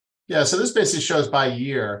Yeah, so this basically shows by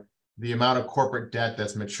year the amount of corporate debt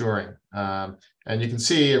that's maturing. And you can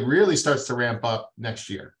see it really starts to ramp up next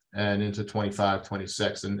year and into 25,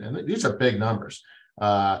 26. And these are big numbers.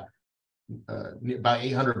 About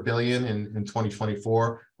 800 billion in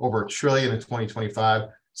 2024, over $1 trillion in 2025.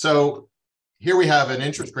 So here we have an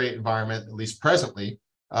interest rate environment, at least presently,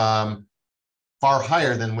 far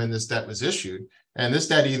higher than when this debt was issued. And this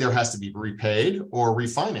debt either has to be repaid or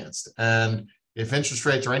refinanced. And if interest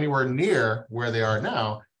rates are anywhere near where they are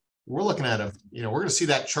now, we're looking at we're going to see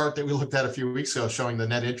that chart that we looked at a few weeks ago showing the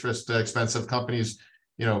net interest expense of companies,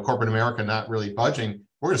 corporate America not really budging.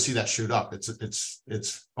 We're going to see that shoot up.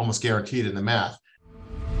 It's almost guaranteed in the math.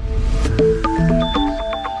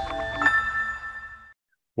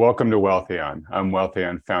 Welcome to Wealthion. I'm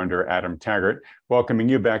Wealthion founder Adam Taggart, welcoming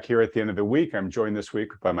you back here at the end of the week. I'm joined this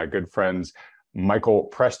week by my good friends Michael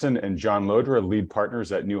Preston and John Lodra, lead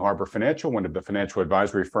partners at New Harbor Financial, one of the financial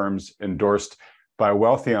advisory firms endorsed by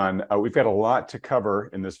Wealthion. We've got a lot to cover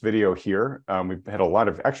in this video here. We've had a lot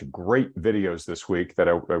of actually great videos this week that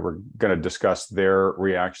we're going to discuss their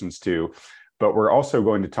reactions to, but we're also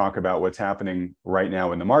going to talk about what's happening right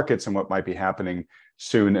now in the markets and what might be happening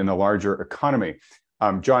soon in the larger economy.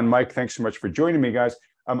 John, Mike, thanks so much for joining me, guys.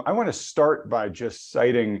 I want to start by just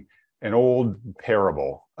citing an old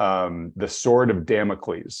parable, the Sword of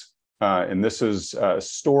Damocles. And this is a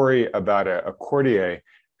story about a courtier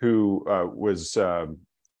who was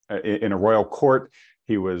in a royal court.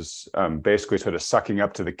 He was basically sort of sucking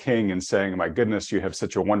up to the king and saying, my goodness, you have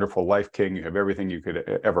such a wonderful life, king. You have everything you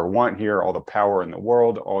could ever want here, all the power in the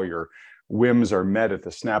world, all your whims are met at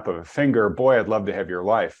the snap of a finger. Boy, I'd love to have your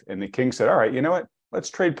life. And the king said, all right, you know what? Let's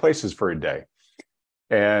trade places for a day.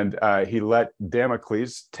 And he let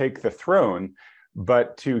Damocles take the throne,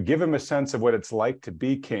 but to give him a sense of what it's like to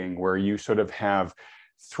be king, where you sort of have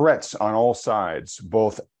threats on all sides,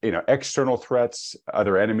 both external threats,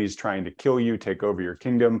 other enemies trying to kill you, take over your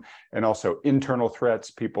kingdom, and also internal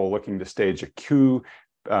threats, people looking to stage a coup,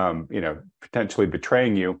 potentially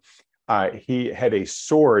betraying you. He had a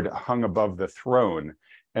sword hung above the throne,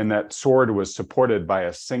 and that sword was supported by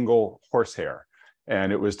a single horsehair.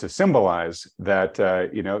 And it was to symbolize that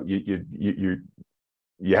you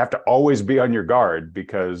have to always be on your guard,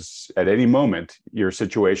 because at any moment your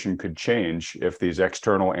situation could change if these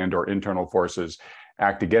external and or internal forces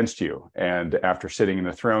act against you. And after sitting in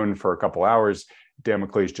the throne for a couple hours,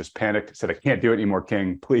 Damocles just panicked, said, I can't do it anymore,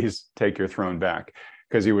 king, please take your throne back,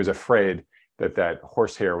 because he was afraid that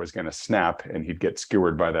horsehair was going to snap and he'd get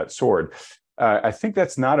skewered by that sword. I think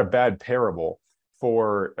that's not a bad parable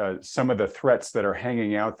for some of the threats that are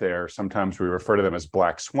hanging out there. Sometimes we refer to them as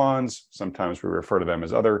black swans. Sometimes we refer to them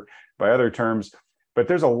as by other terms. But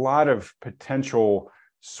there's a lot of potential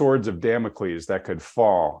swords of Damocles that could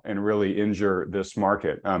fall and really injure this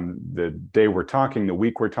market. The day we're talking, the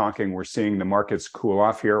week we're talking, we're seeing the markets cool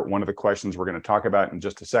off here. One of the questions we're going to talk about in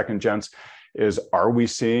just a second, gents, is are we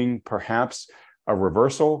seeing perhaps a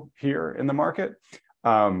reversal here in the market?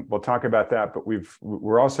 We'll talk about that, but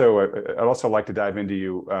I'd also like to dive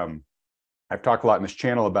into I've talked a lot in this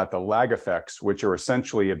channel about the lag effects, which are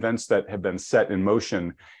essentially events that have been set in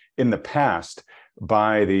motion in the past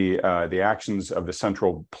by the actions of the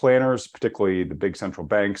central planners, particularly the big central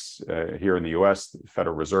banks here in the US. The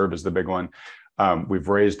Federal Reserve is the big one. We've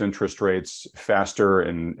raised interest rates faster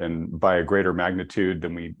and by a greater magnitude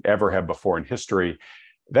than we ever have before in history.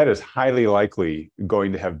 That is highly likely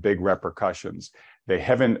going to have big repercussions. They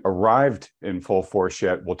haven't arrived in full force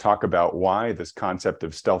yet. We'll talk about why, this concept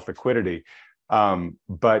of stealth liquidity.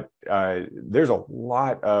 But there's a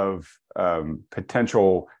lot of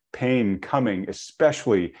potential pain coming,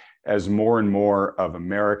 especially as more and more of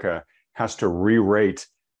America has to re-rate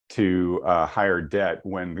to higher debt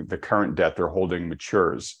when the current debt they're holding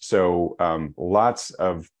matures. So lots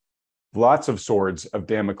of swords of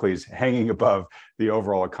Damocles hanging above the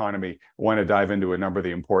overall economy. I want to dive into a number of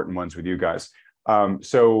the important ones with you guys.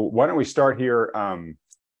 So why don't we start here?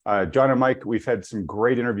 John and Mike, we've had some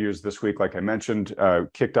great interviews this week. Like I mentioned,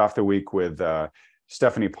 kicked off the week with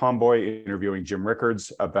Stephanie Pomboy interviewing Jim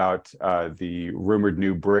Rickards about the rumored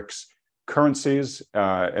new BRICS currencies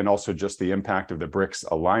and also just the impact of the BRICS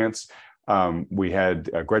alliance. We had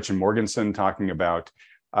Gretchen Morgensen talking about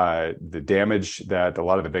the damage that a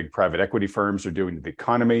lot of the big private equity firms are doing to the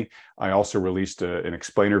economy. I also released an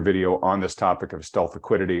explainer video on this topic of stealth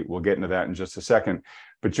liquidity. We'll get into that in just a second.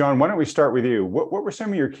 But John, why don't we start with you? What were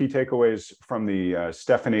some of your key takeaways from the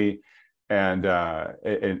Stephanie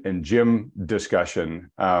and Jim discussion?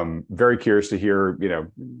 Very curious to hear,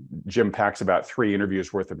 Jim packs about 3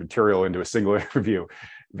 interviews worth of material into a single interview.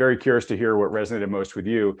 very curious to hear what resonated most with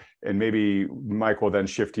you. And maybe Mike will then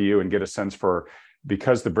shift to you and get a sense for,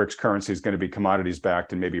 because the BRICS currency is going to be commodities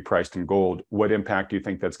backed and maybe priced in gold, what impact do you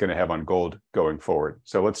think that's going to have on gold going forward?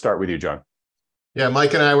 So let's start with you, John. Yeah,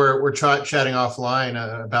 Mike and I were chatting offline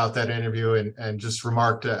about that interview, and just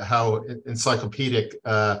remarked how encyclopedic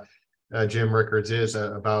Jim Rickards is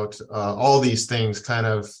about all these things, kind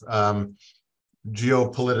of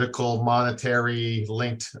geopolitical, monetary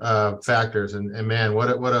linked factors. And man, what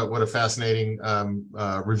a fascinating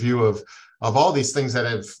review of all these things that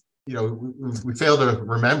have, we fail to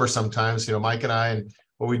remember sometimes. Mike and I, and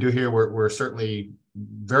what we do here, we're certainly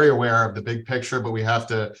very aware of the big picture, but we have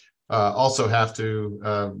to also have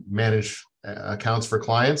to manage accounts for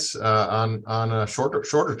clients on a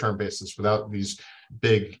shorter term basis without these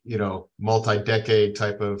big, multi-decade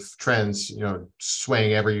type of trends,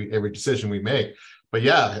 swaying every decision we make. But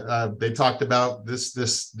yeah, they talked about this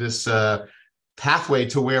pathway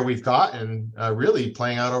to where we've gotten, really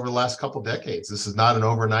playing out over the last couple decades. This is not an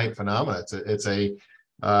overnight phenomenon. It's a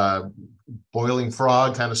boiling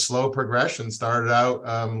frog kind of slow progression. Started out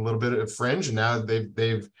a little bit at fringe, and now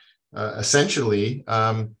they've essentially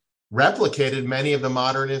replicated many of the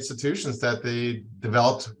modern institutions that the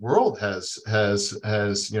developed world has.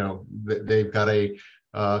 They've got a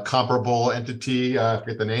comparable entity. I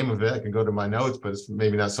forget the name of it. I can go to my notes, but it's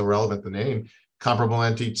maybe not so relevant, the name. Comparable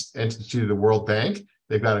entity to the World Bank.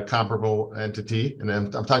 They've got a comparable entity, and I'm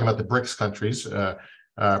talking about the BRICS countries: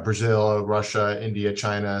 Brazil, Russia, India,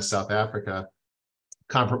 China, South Africa.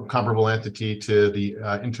 Comparable entity to the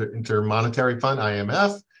Intermonetary Fund,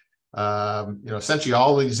 IMF. Essentially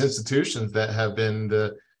all these institutions that have been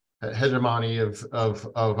the hegemony of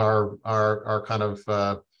our kind of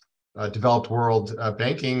developed world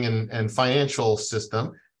banking and financial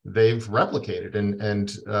system, they've replicated,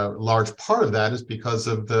 and a large part of that is because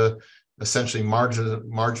of the essentially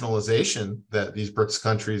marginalization that these BRICS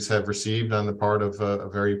countries have received on the part of a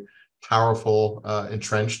very powerful,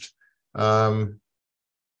 entrenched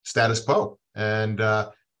status quo. And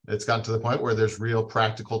it's gotten to the point where there's real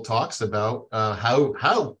practical talks about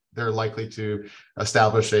how they're likely to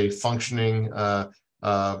establish a functioning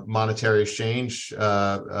monetary exchange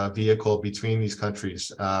vehicle between these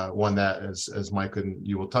countries. One that, as Mike and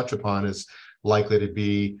you will touch upon, is likely to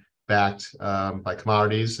be backed by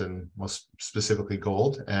commodities, and most specifically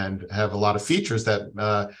gold, and have a lot of features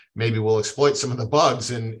that maybe will exploit some of the bugs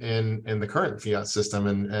in the current fiat system.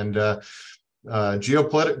 And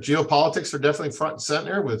geopolitics are definitely front and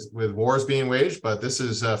center with wars being waged, but this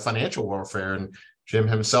is financial warfare. And Jim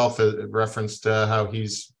himself referenced how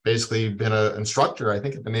he's basically been an instructor, I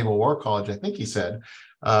think, at the Naval War College, I think he said,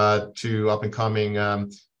 to up and coming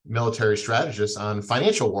military strategists on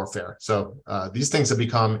financial warfare. So these things have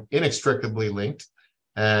become inextricably linked,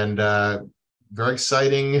 and very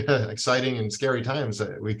exciting and scary times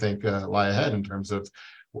that we think lie ahead in terms of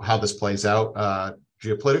how this plays out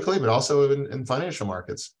geopolitically, but also in financial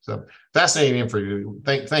markets. So fascinating info.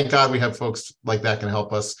 Thank God we have folks like that can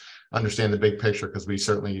help us understand the big picture, because we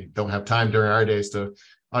certainly don't have time during our days to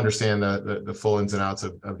understand the full ins and outs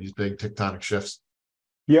of these big tectonic shifts.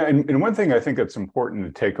 Yeah, and one thing I think that's important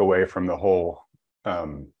to take away from the whole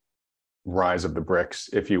rise of the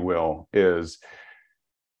BRICS, if you will, is,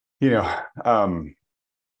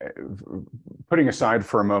 putting aside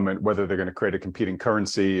for a moment whether they're going to create a competing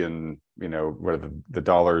currency, and whether the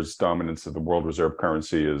dollar's dominance of the world reserve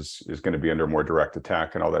currency is going to be under more direct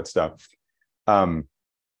attack and all that stuff.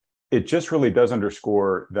 It just really does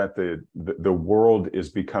underscore that the world is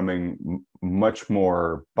becoming much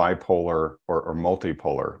more bipolar or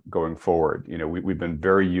multipolar going forward. We've been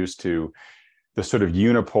very used to the sort of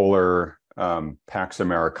unipolar Pax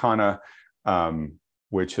Americana,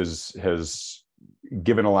 which has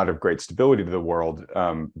given a lot of great stability to the world,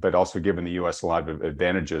 but also given the U.S. a lot of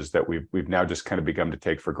advantages that we've now just kind of begun to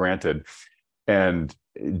take for granted. And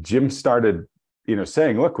Jim started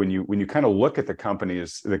saying, look, when you kind of look at the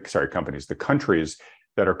the countries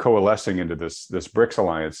that are coalescing into this BRICS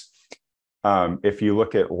alliance, if you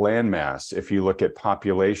look at landmass, if you look at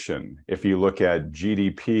population, if you look at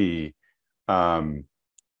GDP on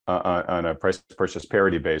a price purchase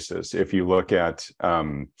parity basis, if you look at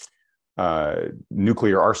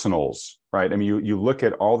nuclear arsenals, right? I mean, you look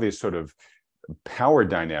at all these sort of power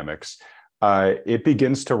dynamics, it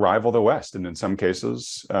begins to rival the West. And in some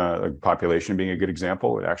cases, population being a good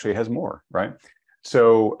example, it actually has more, right?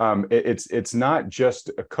 So it's not just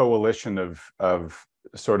a coalition of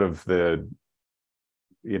sort of the,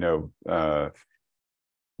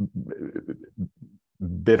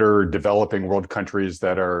 bitter developing world countries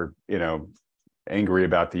that are, angry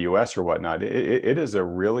about the US or whatnot. It is a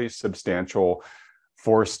really substantial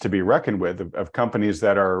force to be reckoned with of companies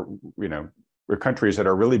that are, or countries that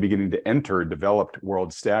are really beginning to enter developed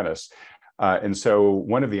world status. And so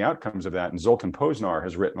one of the outcomes of that, and Zoltan Poznar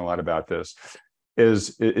has written a lot about this,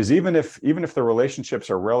 is even if the relationships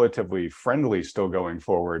are relatively friendly still going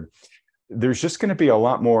forward, there's just going to be a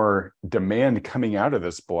lot more demand coming out of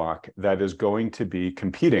this bloc that is going to be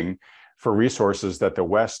competing for resources that the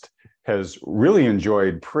West has really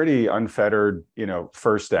enjoyed pretty unfettered,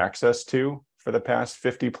 first access to for the past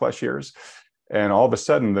 50 plus years. And all of a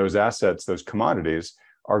sudden, those assets, those commodities,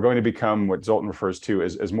 are going to become what Zoltan refers to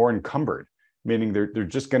as more encumbered, meaning they're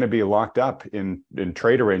just going to be locked up in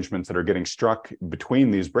trade arrangements that are getting struck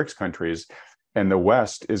between these BRICS countries. And the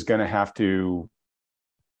West is going to have to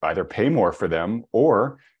either pay more for them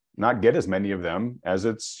or not get as many of them as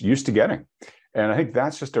it's used to getting. And I think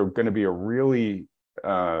that's just going to be a really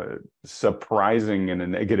surprising in a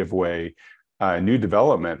negative way new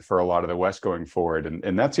development for a lot of the West going forward.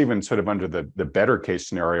 And that's even sort of under the better case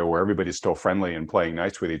scenario where everybody's still friendly and playing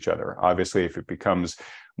nice with each other. Obviously, if it becomes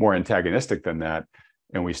more antagonistic than that,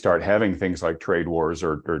 and we start having things like trade wars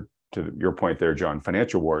or to your point there, John,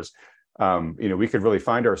 financial wars, we could really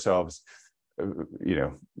find ourselves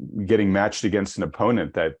getting matched against an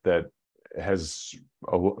opponent that has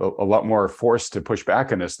a lot more force to push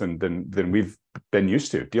back on us than we've been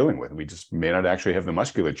used to dealing with. We just may not actually have the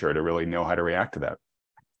musculature to really know how to react to that.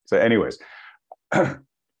 So anyways,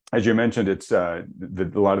 as you mentioned, it's a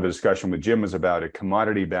lot of the discussion with Jim was about a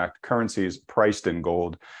commodity-backed currencies priced in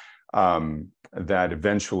gold that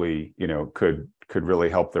eventually, could really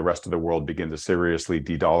help the rest of the world begin to seriously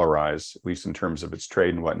de-dollarize, at least in terms of its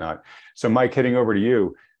trade and whatnot. So Mike, heading over to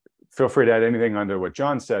you, feel free to add anything onto what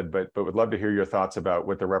John said, but would love to hear your thoughts about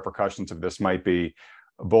what the repercussions of this might be,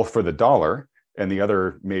 both for the dollar and the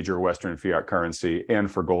other major Western fiat currency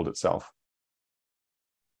and for gold itself.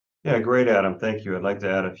 Yeah, great, Adam. Thank you. I'd like to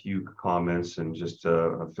add a few comments and just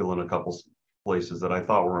fill in a couple places that I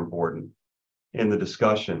thought were important in the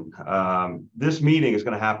discussion. This meeting is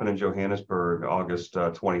going to happen in Johannesburg, August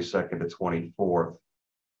 22nd to 24th.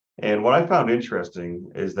 And what I found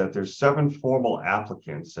interesting is that there's 7 formal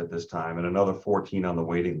applicants at this time and another 14 on the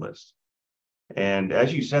waiting list. And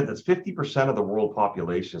as you said, that's 50% of the world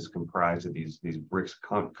population is comprised of these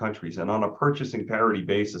BRICS countries. And on a purchasing parity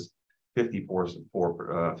basis, 54%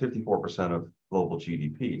 of global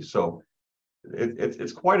GDP. So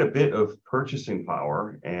it's quite a bit of purchasing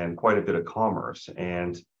power and quite a bit of commerce.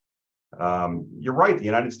 And you're right, the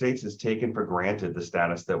United States has taken for granted the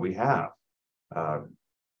status that we have.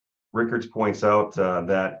 Rickards points out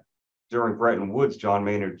that during Bretton Woods, John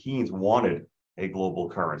Maynard Keynes wanted a global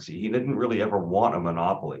currency. He didn't really ever want a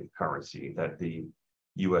monopoly currency that the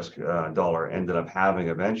US dollar ended up having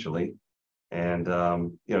eventually. And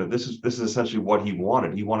this is essentially what he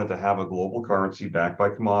wanted. He wanted to have a global currency backed by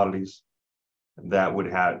commodities that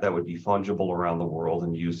would be fungible around the world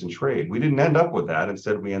and used in trade. We didn't end up with that.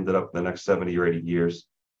 Instead, we ended up in the next 70 or 80 years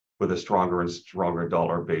with a stronger and stronger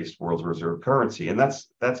dollar-based world reserve currency. And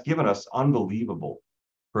that's given us unbelievable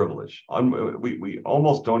privilege. We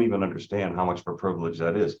almost don't even understand how much of a privilege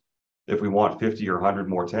that is. If we want 50 or 100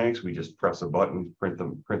 more tanks, we just press a button, print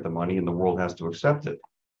the money, and the world has to accept it.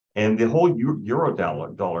 And the whole euro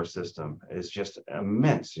dollar system is just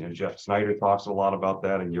immense. Jeff Snyder talks a lot about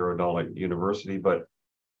that in Eurodollar University, but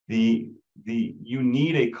you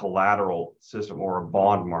need a collateral system or a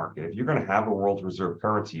bond market. If you're going to have a world reserve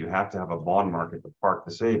currency, you have to have a bond market to park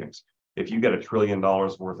the savings. If you get $1 trillion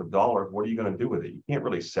worth of dollars, what are you going to do with it? You can't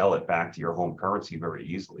really sell it back to your home currency very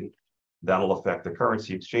easily. That'll affect the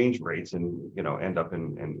currency exchange rates and end up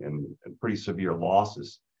in pretty severe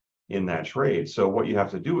losses in that trade. So what you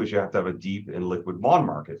have to do is you have to have a deep and liquid bond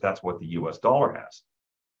market. That's what the US dollar has.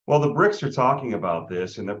 Well, the BRICS are talking about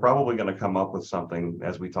this, and they're probably going to come up with something,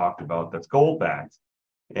 as we talked about, that's gold-backed.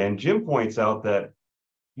 And Jim points out that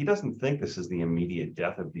he doesn't think this is the immediate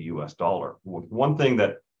death of the US dollar. One thing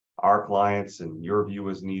that our clients and your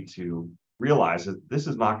viewers need to realize is this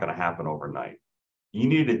is not going to happen overnight. You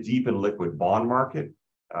need a deep and liquid bond market.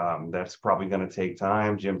 That's probably going to take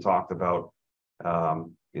time. Jim talked about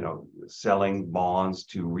selling bonds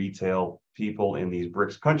to retail people in these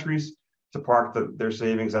BRICS countries to park their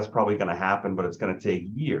savings. That's probably going to happen, but it's going to take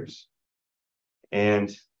years. And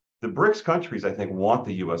the BRICS countries, I think, want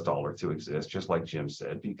the US dollar to exist, just like Jim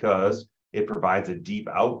said, because it provides a deep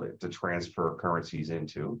outlet to transfer currencies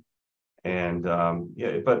into. And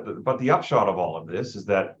but the upshot of all of this is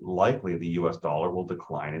that likely the US dollar will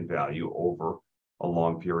decline in value over a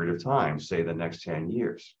long period of time, say the next 10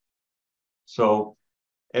 years. So,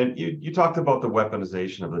 and you talked about the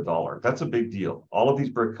weaponization of the dollar. That's a big deal. All of these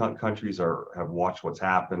BRIC countries have watched what's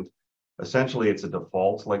happened. Essentially, it's a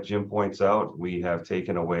default, like Jim points out. We have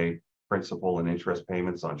taken away principal and interest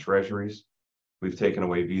payments on treasuries. We've taken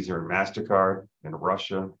away Visa and MasterCard in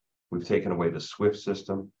Russia. We've taken away the SWIFT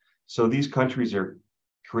system. So these countries are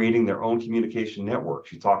creating their own communication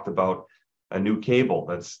networks. You talked about a new cable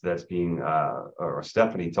that's being, or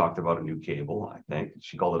Stephanie talked about a new cable. I think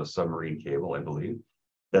she called it a submarine cable, I believe.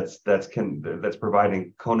 That's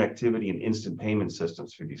providing connectivity and instant payment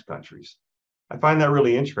systems for these countries. I find that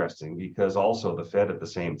really interesting because also the Fed at the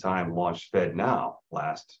same time launched Fed Now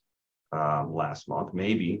last month,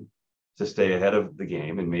 maybe to stay ahead of the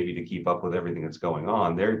game and maybe to keep up with everything that's going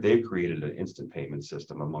on. They've created an instant payment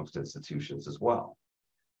system amongst institutions as well.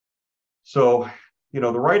 So,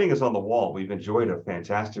 the writing is on the wall. We've enjoyed a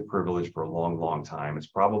fantastic privilege for a long, long time. It's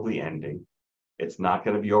probably ending. It's not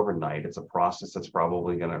going to be overnight. It's a process that's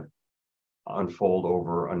probably going to unfold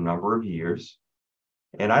over a number of years.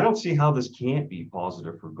 And I don't see how this can't be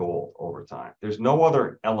positive for gold over time. There's no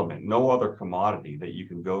other element, no other commodity that you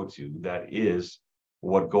can go to that is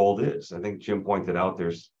what gold is. I think Jim pointed out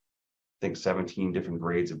there's, 17 different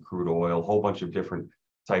grades of crude oil, a whole bunch of different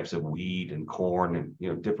types of wheat and corn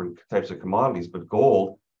and, different types of commodities. But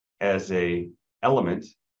gold as a element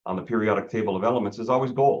on the periodic table of elements is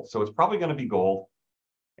always gold. So it's probably going to be gold.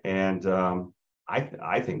 And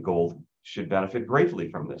I think gold should benefit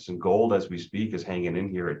greatly from this. And gold, as we speak, is hanging in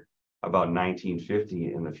here at about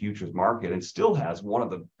 1950 in the futures market and still has one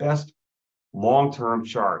of the best long-term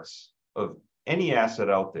charts of any asset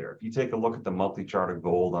out there. If you take a look at the monthly chart of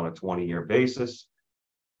gold on a 20-year basis,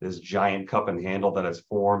 this giant cup and handle that has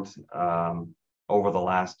formed over the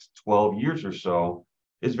last 12 years or so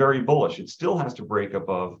is very bullish. It still has to break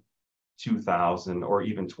above 2,000 or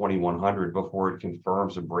even 2,100 before it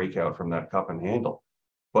confirms a breakout from that cup and handle.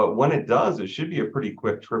 But when it does, it should be a pretty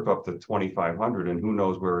quick trip up to 2,500, and who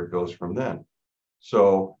knows where it goes from then.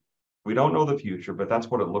 So we don't know the future, but that's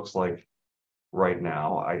what it looks like right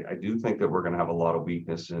now. I do think that we're going to have a lot of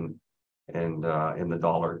weakness in the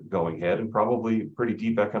dollar going ahead, and probably pretty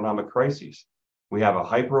deep economic crises. We have a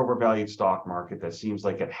hyper overvalued stock market that seems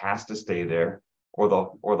like it has to stay there, or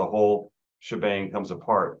the whole shebang comes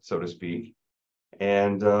apart, so to speak.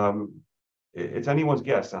 And it's anyone's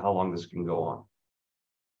guess at how long this can go on.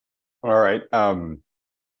 All right.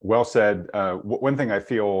 Well said. One thing I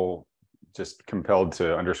feel just compelled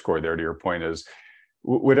to underscore there to your point is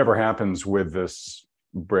whatever happens with this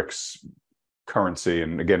BRICS currency,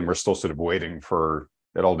 and again, we're still sort of waiting for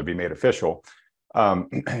it all to be made official,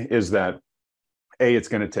 is that it's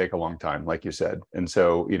going to take a long time, like you said. And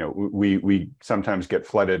so, we sometimes get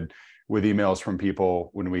flooded with emails from people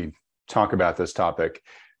when we talk about this topic,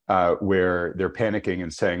 where they're panicking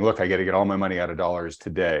and saying, look, I got to get all my money out of dollars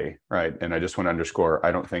today, right? And I just want to underscore,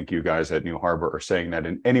 I don't think you guys at New Harbor are saying that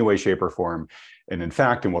in any way, shape, or form. And in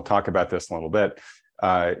fact, and we'll talk about this in a little bit,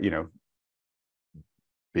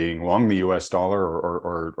 being long the US dollar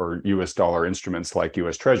or US dollar instruments like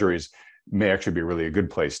US Treasuries may actually be really a good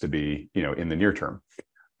place to be, in the near term.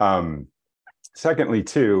 Secondly,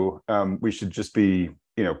 too, we should just be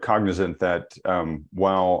cognizant that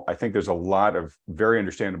while I think there's a lot of very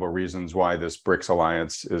understandable reasons why this BRICS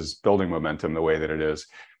alliance is building momentum the way that it is,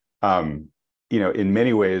 in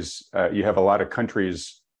many ways, you have a lot of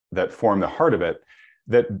countries that form the heart of it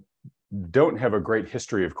that don't have a great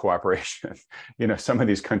history of cooperation. Some of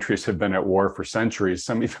these countries have been at war for centuries,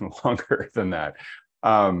 some even longer than that.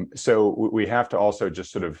 So we have to also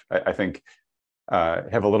just sort of, I think,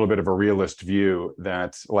 have a little bit of a realist view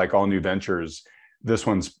that, like all new ventures, this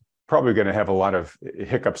one's probably going to have a lot of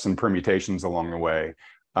hiccups and permutations along the way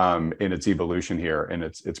in its evolution here, and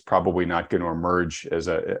it's probably not going to emerge as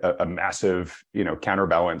a massive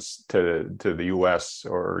counterbalance to the U.S.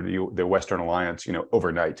 or the Western alliance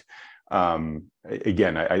overnight.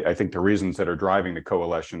 Again, I think the reasons that are driving the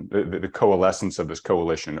coalition, the coalescence of this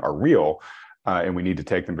coalition, are real, and we need to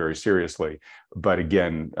take them very seriously. But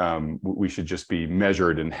again, we should just be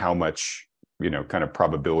measured in how much kind of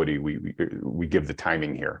probability we give the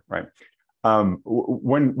timing here, right?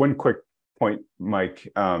 One quick point,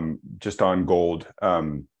 Mike, just on gold.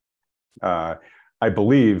 I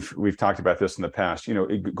believe we've talked about this in the past.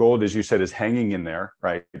 Gold, as you said, is hanging in there,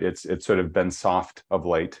 right? It's sort of been soft of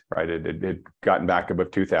late, right? It gotten back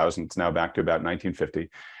above 2,000. It's now back to about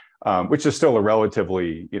 1950, which is still a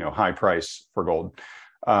relatively high price for gold.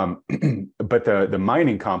 But the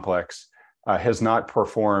mining complex has not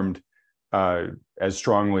performed as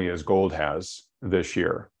strongly as gold has this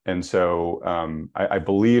year. And so I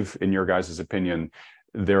believe, in your guys' opinion,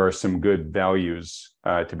 there are some good values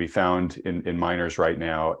to be found in miners right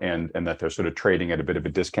now, and that they're sort of trading at a bit of a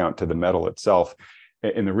discount to the metal itself.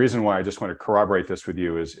 And the reason why I just want to corroborate this with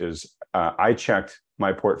you is I checked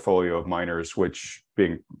my portfolio of miners, which,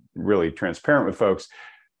 being really transparent with folks,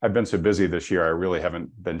 I've been so busy this year, I really haven't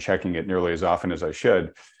been checking it nearly as often as I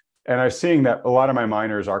should. And I'm seeing that a lot of my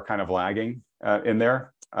miners are kind of lagging in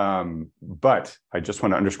there. But I just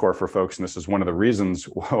want to underscore for folks, and this is one of the reasons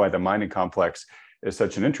why the mining complex is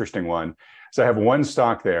such an interesting one. So I have one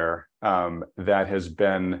stock there that has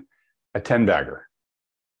been a 10-bagger.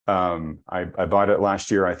 I bought it last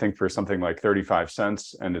year, I think, for something like 35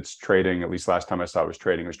 cents, and it's trading, at least last time I saw it was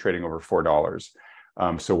trading over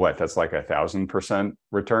 $4. So what? That's like 1,000%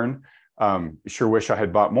 return. Sure wish I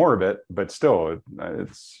had bought more of it, but still,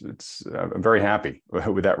 I'm very happy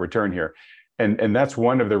with that return here. And that's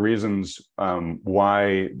one of the reasons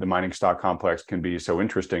why the mining stock complex can be so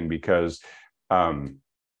interesting, because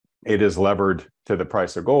it is levered to the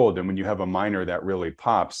price of gold. And when you have a miner that really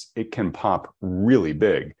pops, it can pop really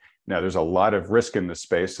big. Now, there's a lot of risk in this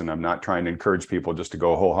space, and I'm not trying to encourage people just to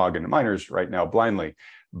go whole hog into miners right now blindly.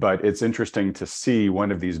 But it's interesting to see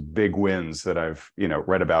one of these big wins that I've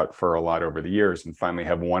read about for a lot over the years, and finally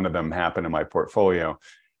have one of them happen in my portfolio.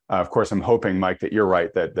 Of course, I'm hoping, Mike, that you're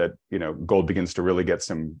right, that gold begins to really get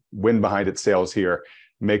some wind behind its sails here,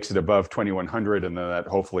 makes it above 2,100, and then that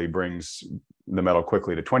hopefully brings the metal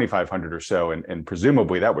quickly to 2,500 or so, and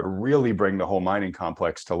presumably that would really bring the whole mining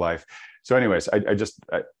complex to life. So anyways,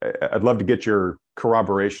 I'd love to get your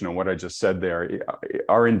corroboration on what I just said there.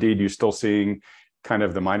 Are indeed you still seeing kind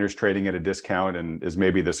of the miners trading at a discount, and is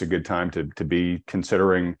maybe this a good time to be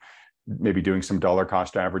considering maybe doing some dollar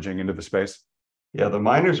cost averaging into the space? Yeah, the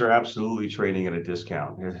miners are absolutely trading at a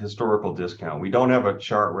discount, a historical discount. We don't have a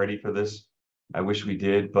chart ready for this. I wish we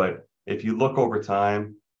did, but if you look over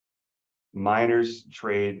time, miners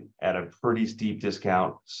trade at a pretty steep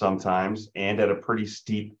discount sometimes, and at a pretty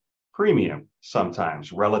steep premium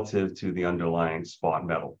sometimes relative to the underlying spot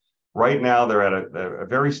metal. Right now, they're at a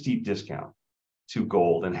very steep discount to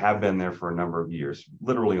gold, and have been there for a number of years,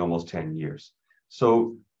 literally almost 10 years.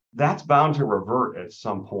 So that's bound to revert at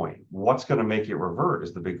some point. What's going to make it revert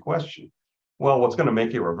is the big question. Well, what's going to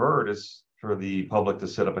make it revert is for the public to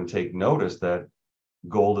sit up and take notice that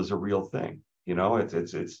gold is a real thing.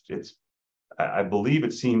 I believe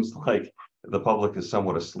it seems like the public is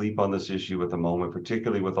somewhat asleep on this issue at the moment,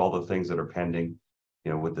 particularly with all the things that are pending,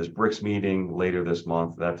 with this BRICS meeting later this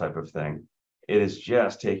month, that type of thing. It is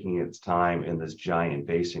just taking its time in this giant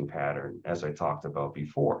basing pattern, as I talked about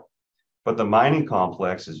before. But the mining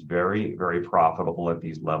complex is very, very profitable at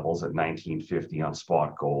these levels at 1950 on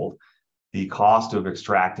spot gold. The cost of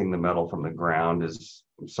extracting the metal from the ground is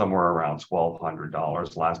somewhere around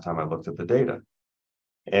 $1,200 last time I looked at the data.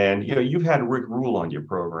 And you've had Rick Rule on your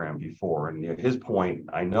program before, and his point,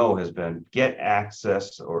 I know, has been get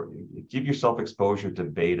access or give yourself exposure to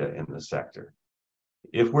beta in the sector.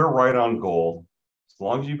 If we're right on gold, as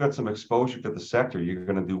long as you've got some exposure to the sector, you're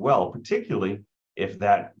going to do well, particularly if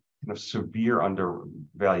that kind of severe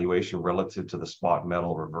undervaluation relative to the spot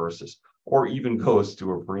metal reverses, or even goes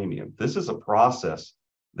to a premium. This is a process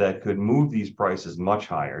that could move these prices much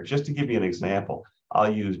higher. Just to give you an example,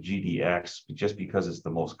 I'll use GDX just because it's the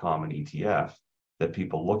most common ETF that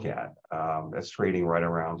people look at. That's trading right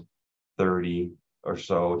around 30 or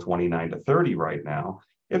so, 29 to 30 right now.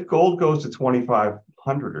 If gold goes to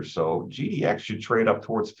 2,500 or so, GDX should trade up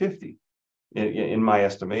towards 50 in my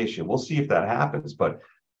estimation. We'll see if that happens, but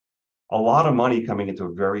a lot of money coming into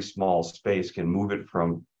a very small space can move it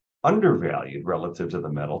from undervalued relative to the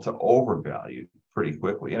metal to overvalued pretty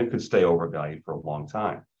quickly, and it could stay overvalued for a long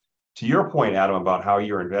time. To your point, Adam, about how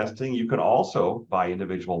you're investing, you can also buy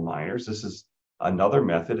individual miners. This is another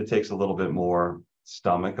method. It takes a little bit more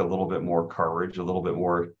stomach, a little bit more courage, a little bit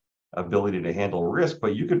more ability to handle risk,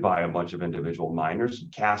 but you could buy a bunch of individual miners,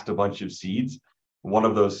 cast a bunch of seeds. One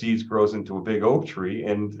of those seeds grows into a big oak tree,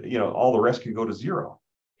 and all the rest can go to zero,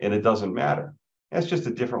 and it doesn't matter. That's just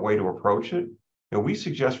a different way to approach it. We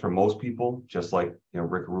suggest for most people, just like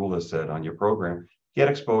Rick Rule has said on your program, get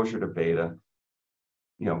exposure to beta.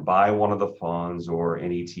 Buy one of the funds or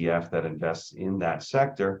an ETF that invests in that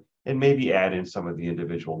sector, and maybe add in some of the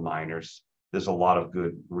individual miners. There's a lot of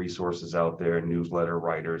good resources out there, newsletter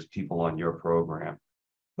writers, people on your program.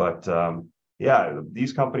 But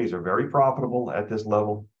these companies are very profitable at this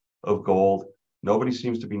level of gold. Nobody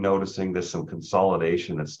seems to be noticing there's some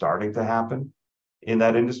consolidation that's starting to happen in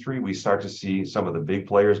that industry. We start to see some of the big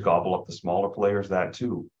players gobble up the smaller players. That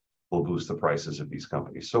too will boost the prices of these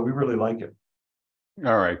companies. So we really like it.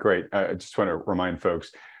 All right, great. I just want to remind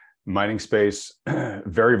folks, mining space,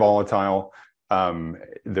 very volatile.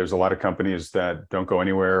 There's a lot of companies that don't go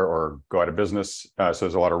anywhere or go out of business. So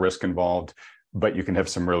there's a lot of risk involved, but you can have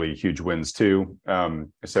some really huge wins too.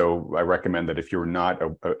 So I recommend that if you're not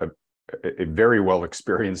a very well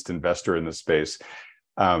experienced investor in the space.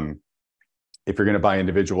 If you're going to buy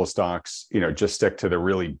individual stocks, just stick to the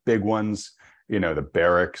really big ones, the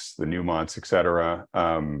Barricks, the Newmonts, et cetera,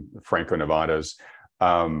 Franco-Nevadas.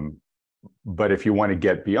 But if you want to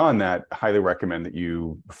get beyond that, highly recommend that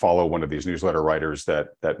you follow one of these newsletter writers that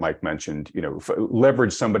Mike mentioned.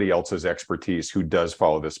 Leverage somebody else's expertise who does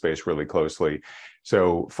follow this space really closely.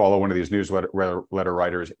 So follow one of these newsletter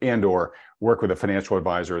writers, and/or work with a financial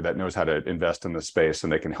advisor that knows how to invest in the space,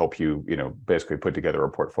 and they can help you, basically put together a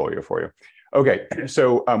portfolio for you. Okay,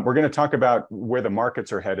 so we're going to talk about where the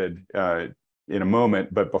markets are headed in a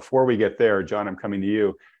moment, but before we get there, John, I'm coming to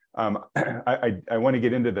you. I want to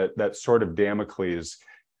get into that sort of Damocles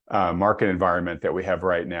market environment that we have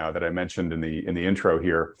right now that I mentioned in the intro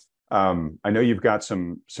here. I know you've got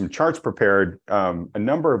some charts prepared, a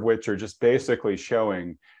number of which are just basically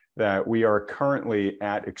showing that we are currently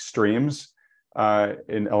at extremes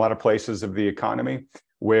in a lot of places of the economy,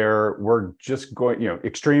 where we're just going,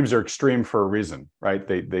 extremes are extreme for a reason, right?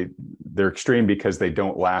 They're extreme because they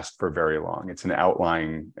don't last for very long. It's an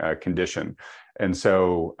outlying condition. And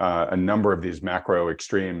so a number of these macro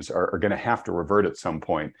extremes are going to have to revert at some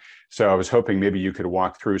point. So I was hoping maybe you could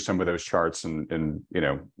walk through some of those charts and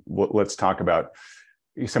let's talk about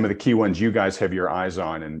some of the key ones you guys have your eyes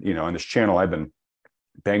on. And, on this channel, I've been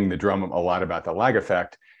banging the drum a lot about the lag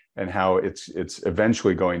effect and how it's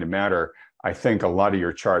eventually going to matter. I think a lot of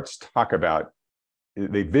your charts talk about,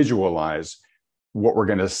 they visualize what we're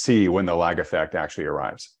going to see when the lag effect actually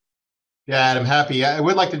arrives. Yeah, I'm happy. I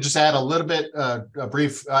would like to just add a little bit, a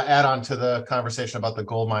brief add-on to the conversation about the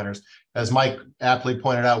gold miners. As Mike aptly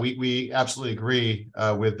pointed out, we absolutely agree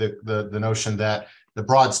with the notion that the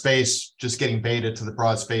broad space, just getting beta to the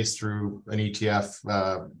broad space through an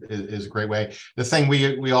ETF is a great way. The thing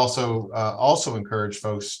we also encourage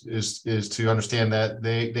folks is to understand that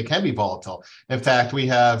they can be volatile. In fact, we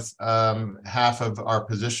have half of our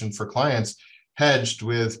position for clients hedged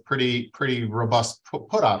with pretty robust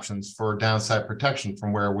put options for downside protection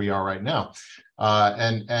from where we are right now.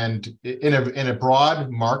 And in a broad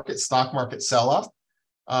stock market sell-off,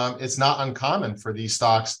 it's not uncommon for these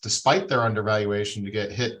stocks, despite their undervaluation, to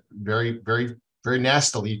get hit very, very, very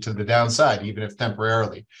nastily to the downside, even if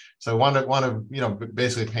temporarily. So I want to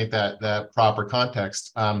basically paint that proper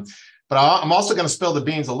context. But I'm also going to spill the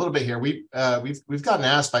beans a little bit here. We've gotten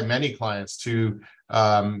asked by many clients to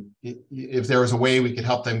if there was a way we could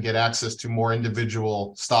help them get access to more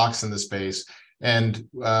individual stocks in the space. And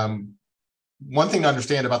one thing to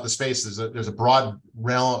understand about the space is that there's a broad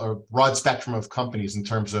spectrum of companies in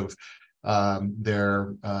terms of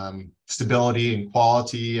their stability and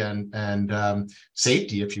quality and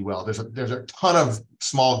safety, if you will. There's a ton of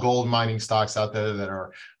small gold mining stocks out there that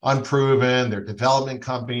are unproven. They're development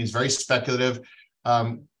companies, very speculative.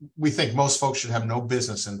 We think most folks should have no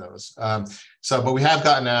business in those. But we have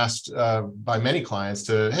gotten asked by many clients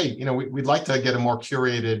to, hey, we'd like to get a more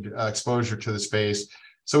curated exposure to the space.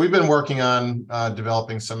 So we've been working on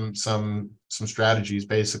developing some strategies,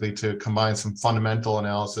 basically to combine some fundamental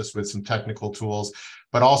analysis with some technical tools,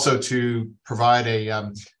 but also to provide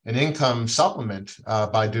an income supplement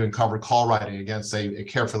by doing covered call writing against a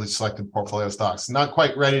carefully selected portfolio of stocks. Not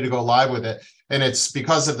quite ready to go live with it, and it's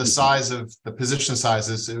because of the size of the position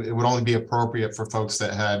sizes. It would only be appropriate for folks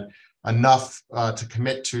that had enough to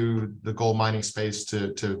commit to the gold mining space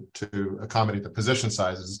to accommodate the position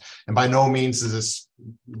sizes. And by no means does this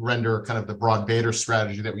render kind of the broad beta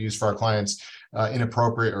strategy that we use for our clients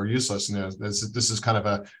inappropriate or useless. This is kind of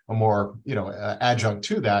a more adjunct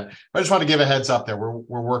to that. But I just want to give a heads up there.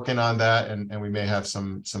 We're working on that, and we may have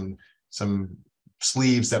some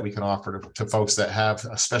sleeves that we can offer to folks that have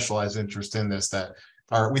a specialized interest in this that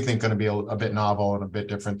are, we think, going to be a bit novel and a bit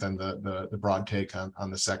different than the broad take on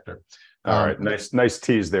the sector. All right, nice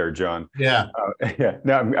tease there, John. Yeah, yeah.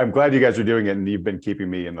 No, I'm glad you guys are doing it, and you've been keeping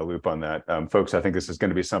me in the loop on that, folks. I think this is going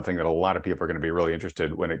to be something that a lot of people are going to be really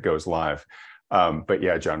interested when it goes live. But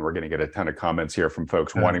yeah, John, we're going to get a ton of comments here from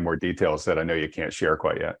folks wanting more details that I know you can't share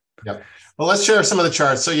quite yet. Yep. Well, let's share some of the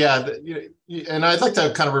charts. So yeah, and I'd like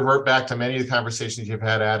to kind of revert back to many of the conversations you've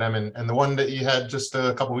had, Adam, and the one that you had just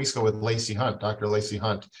a couple of weeks ago with Lacey Hunt, Dr. Lacey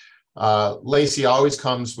Hunt. Lacey always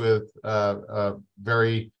comes with a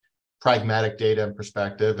very pragmatic data and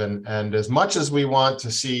perspective, and as much as we want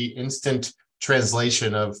to see instant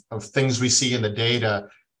translation of things we see in the data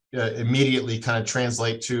immediately kind of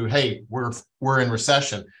translate to, hey, we're in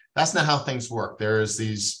recession. That's not how things work. There are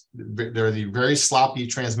the very sloppy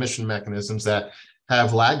transmission mechanisms that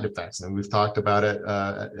have lagged effects, and we've talked about it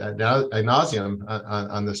ad nauseum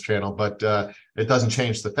on this channel, but it doesn't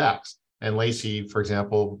change the facts. And Lacey, for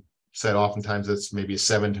example, said oftentimes it's maybe a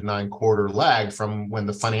 7 to 9 quarter lag from when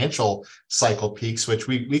the financial cycle peaks, which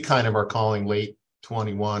we kind of are calling late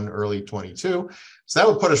 21, early 22. So that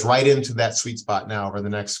would put us right into that sweet spot now over the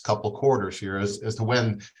next couple quarters here as to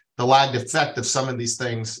when the lagged effect of some of these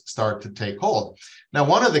things start to take hold. Now,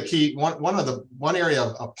 one area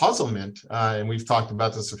of puzzlement, and we've talked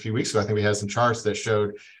about this a few weeks ago, I think we had some charts that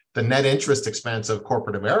showed the net interest expense of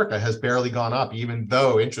corporate America has barely gone up, even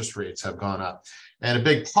though interest rates have gone up. And a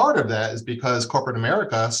big part of that is because corporate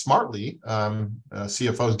America smartly,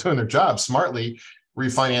 CFOs doing their job, smartly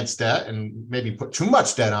refinance debt and maybe put too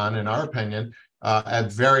much debt on, in our opinion,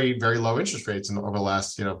 at very, very low interest rates over the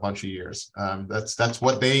last bunch of years. That's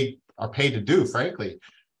what they are paid to do, frankly.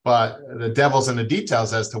 But the devil's in the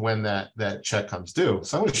details as to when that check comes due.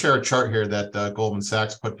 So I'm going to share a chart here that Goldman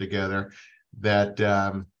Sachs put together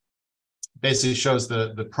that basically shows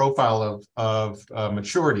the profile of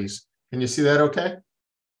maturities. Can you see that okay?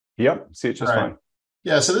 Yep, see it just fine.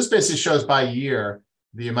 Yeah, so this basically shows by year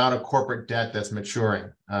the amount of corporate debt that's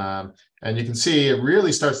maturing. And you can see it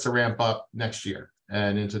really starts to ramp up next year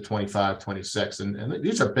and into 25, 26. And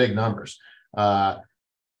these are big numbers. About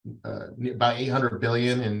 800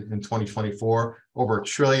 billion in 2024, over $1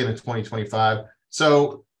 trillion in 2025.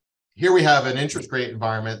 So here we have an interest rate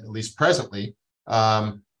environment, at least presently,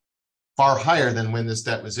 far higher than when this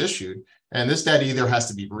debt was issued. And this debt either has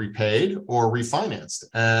to be repaid or refinanced.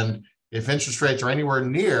 And if interest rates are anywhere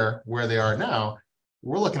near where they are now,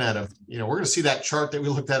 we're looking at we're going to see that chart that we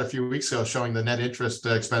looked at a few weeks ago showing the net interest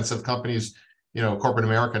expense of companies, corporate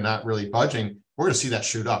America not really budging. We're going to see that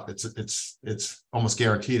shoot up. It's almost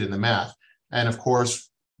guaranteed in the math. And of course,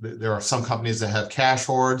 there are some companies that have cash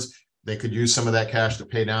hoards. They could use some of that cash to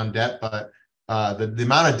pay down debt, but the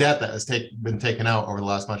amount of debt that has been taken out over the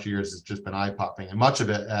last bunch of years has just been eye-popping, and much of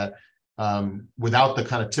it without the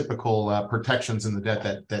kind of typical protections in the debt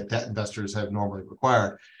that debt investors have normally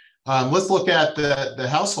required. Let's look at the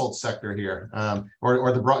household sector here,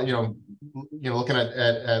 or the broad, looking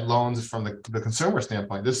at loans from the consumer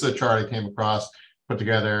standpoint. This is a chart I came across, put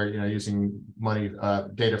together, using money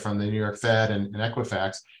data from the New York Fed and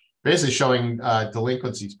Equifax, basically showing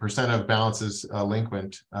delinquencies, percent of balances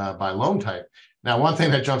delinquent by loan type. Now, one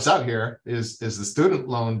thing that jumps out here is the student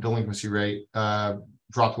loan delinquency rate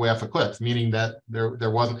dropped way off a cliff, meaning that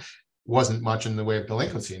there wasn't much in the way of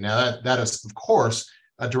delinquency. Now, that is, of course,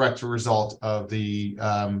 a direct result of the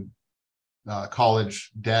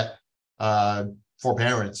college debt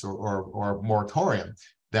forbearance or moratorium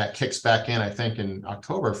that kicks back in, I think, in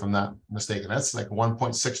October, if I'm not mistaken. That's like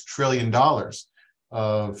 $1.6 trillion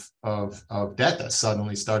of debt that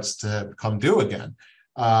suddenly starts to come due again.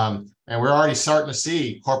 And we're already starting to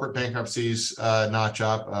see corporate bankruptcies notch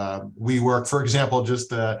up. WeWork, for example,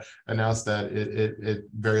 just announced that it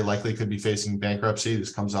very likely could be facing bankruptcy.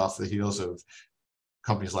 This comes off the heels of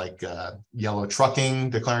companies like Yellow Trucking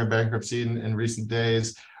declaring bankruptcy in recent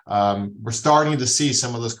days. We're starting to see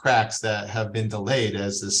some of those cracks that have been delayed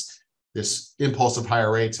as this impulse of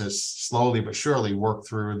higher rates has slowly but surely worked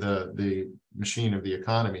through the machine of the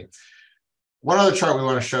economy. One other chart we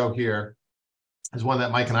want to show here is one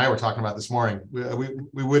that Mike and I were talking about this morning.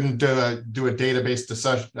 We wouldn't do a database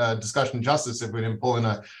discussion justice if we didn't pull in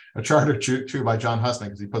a chart or two by John Hussman,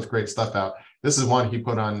 because he puts great stuff out. This is one he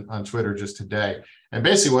put on Twitter just today. And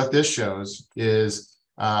basically what this shows is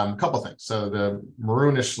a couple things. So the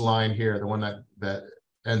maroonish line here, the one that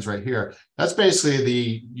ends right here, that's basically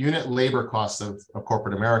the unit labor cost of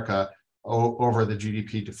corporate America over the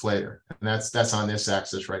GDP deflator. And that's on this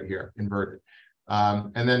axis right here, inverted.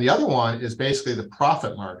 And then the other one is basically the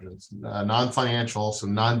profit margins, non-financial, so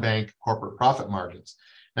non-bank corporate profit margins.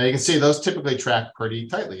 Now you can see those typically track pretty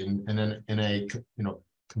tightly in a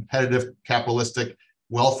competitive, capitalistic,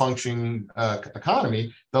 well-functioning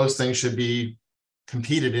economy. Those things should be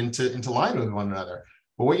competed into line with one another.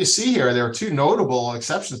 But what you see here, there are two notable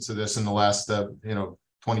exceptions to this in the last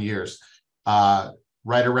 20 years,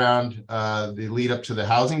 right around the lead up to the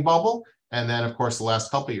housing bubble. And then, of course, the last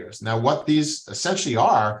couple of years. Now, what these essentially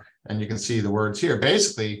are, and you can see the words here,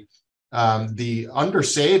 basically the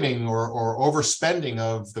undersaving or overspending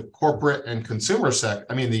of the corporate and consumer sector,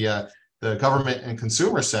 the government and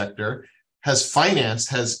consumer sector has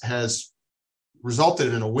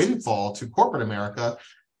resulted in a windfall to corporate America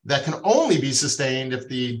that can only be sustained if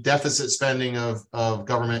the deficit spending of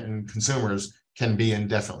government and consumers can be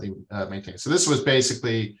indefinitely maintained. So this was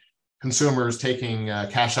basically consumers taking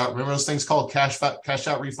cash out. Remember those things called cash out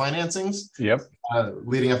refinancings? Yep.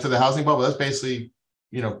 Leading up to the housing bubble. That's basically,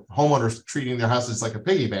 homeowners treating their houses like a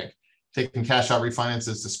piggy bank, taking cash out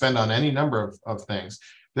refinances to spend on any number of things.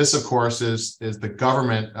 This, of course, is the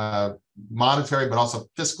government monetary but also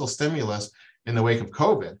fiscal stimulus in the wake of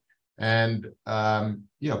COVID. And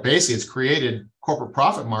basically it's created corporate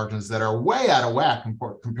profit margins that are way out of whack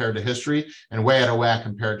compared to history and way out of whack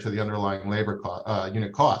compared to the underlying labor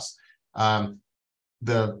unit costs.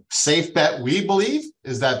 The safe bet, we believe,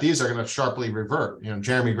 is that these are going to sharply revert.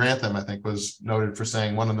 Jeremy Grantham, I think, was noted for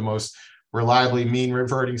saying one of the most reliably mean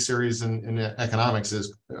reverting series in economics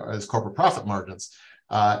is corporate profit margins.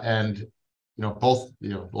 And both,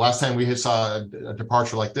 the last time we saw a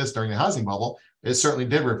departure like this during the housing bubble, it certainly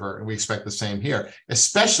did revert, and we expect the same here,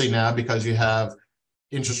 especially now because you have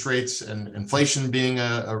interest rates and inflation being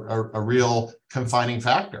a real confining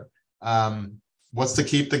factor. What's to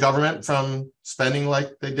keep the government from spending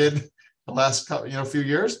like they did the last few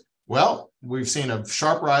years? Well, we've seen a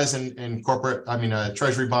sharp rise in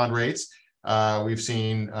treasury bond rates. We've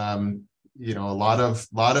seen a lot of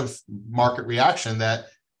market reaction that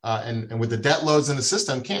and with the debt loads in the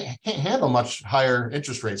system can't handle much higher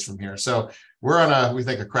interest rates from here. So we're on we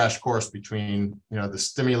think a crash course between the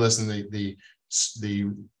stimulus and the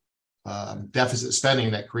deficit spending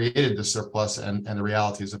that created the surplus and the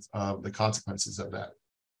realities of the consequences of that.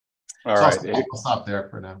 All right, I'll stop there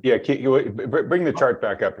for now. Yeah, bring the chart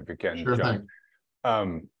back up if you can, Sure John.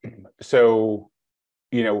 Thing. So,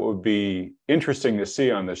 what would be interesting to see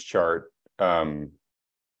on this chart,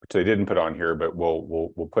 which they didn't put on here, but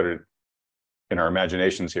we'll put it in our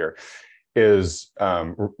imaginations here, is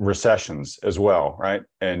recessions as well, right?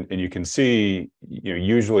 And you can see,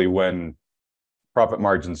 usually when profit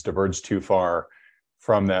margins diverge too far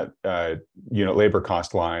from that unit labor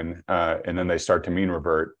cost line, and then they start to mean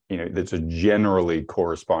revert, that's a generally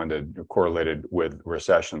correlated with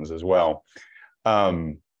recessions as well.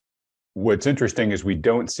 What's interesting is we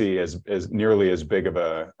don't see as nearly as big of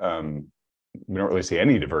a we don't really see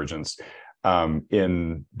any divergence during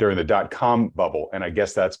the dot-com bubble, and I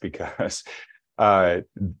guess that's because that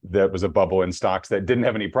was a bubble in stocks that didn't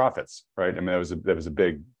have any profits, right? I mean, that was a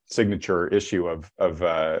big signature issue of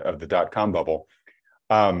the dot-com bubble.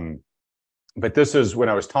 But this is when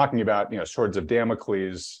I was talking about swords of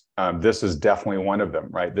Damocles. This is definitely one of them,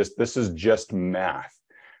 right? This is just math,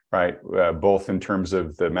 right? Both in terms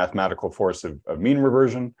of the mathematical force of mean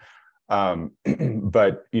reversion,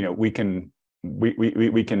 but we can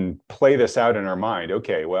play this out in our mind.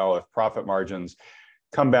 Okay, well, if profit margins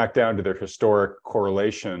come back down to their historic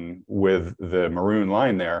correlation with the maroon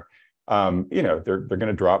line there, they're going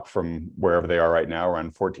to drop from wherever they are right now,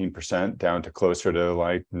 around 14%, down to closer to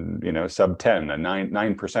like sub 10,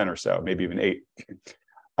 9% or so, maybe even 8.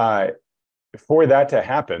 For that to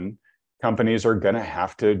happen, companies are going to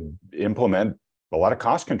have to implement a lot of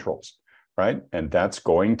cost controls, right? And that's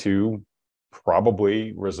going to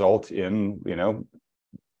probably result in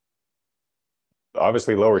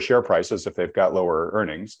obviously lower share prices if they've got lower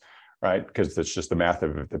earnings, right? Because that's just the math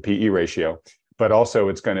of the PE ratio. But also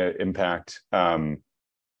it's going to impact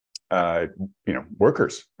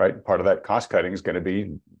workers, right? Part of that cost cutting is going to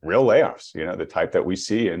be real layoffs, the type that we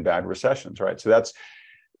see in bad recessions, right? So that's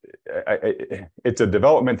it's a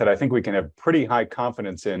development that I think we can have pretty high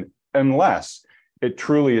confidence in, unless it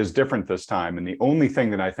truly is different this time. And the only thing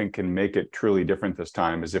that I think can make it truly different this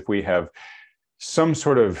time is if we have some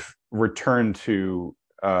sort of return to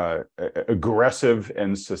aggressive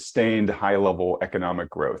and sustained high-level economic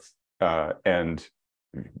growth. And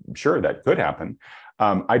sure, that could happen.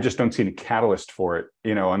 I just don't see any catalyst for it,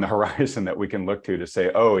 on the horizon that we can look to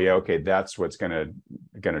say, oh yeah, okay, that's what's going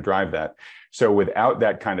to drive that. So without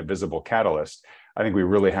that kind of visible catalyst, I think we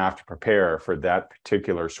really have to prepare for that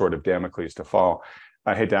particular sort of Damocles to fall.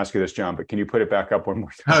 I hate to ask you this, John, but can you put it back up one more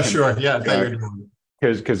time? Oh, sure. Yeah.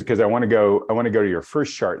 Because I want to go to your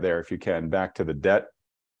first chart there, if you can, back to the debt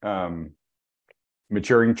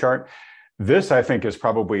maturing chart. This, I think, is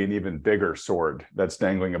probably an even bigger sword that's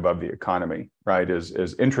dangling above the economy, right?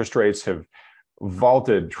 As interest rates have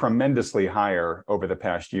vaulted tremendously higher over the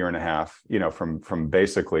past year and a half, from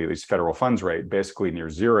basically, at least federal funds rate, basically near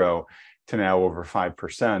zero to now over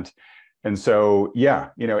 5%. And so,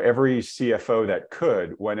 every CFO that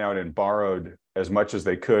could went out and borrowed as much as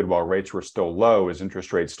they could while rates were still low as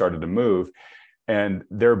interest rates started to move. And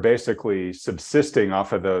they're basically subsisting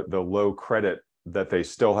off of the low credit that they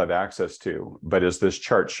still have access to. But as this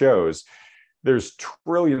chart shows, there's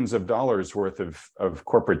trillions of dollars worth of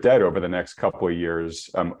corporate debt over the next couple of years,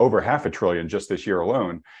 over $500 billion just this year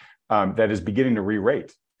alone, that is beginning to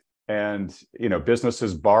re-rate. And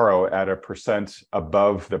businesses borrow at 1%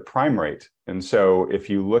 above the prime rate. And so if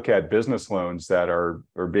you look at business loans that are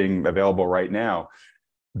being available right now,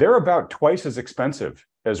 they're about twice as expensive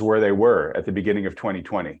as where they were at the beginning of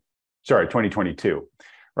 2022.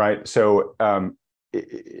 right? So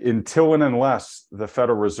until and unless the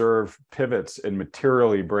Federal Reserve pivots and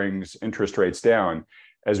materially brings interest rates down,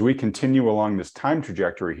 as we continue along this time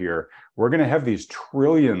trajectory here, we're going to have these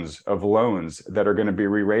trillions of loans that are going to be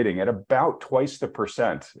re-rating at about twice the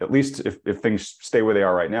percent. At least if things stay where they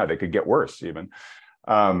are right now, they could get worse even.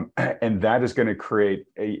 And that is going to create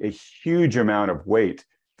a huge amount of weight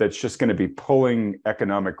that's just going to be pulling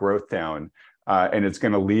economic growth down. And it's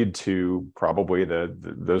going to lead to probably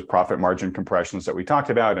those profit margin compressions that we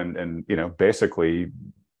talked about, and basically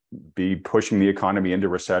be pushing the economy into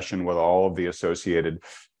recession with all of the associated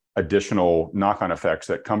additional knock-on effects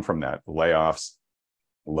that come from that: layoffs,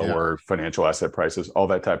 lower financial asset prices, all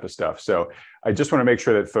that type of stuff. So I just want to make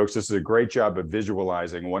sure that folks, this is a great job of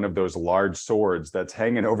visualizing one of those large swords that's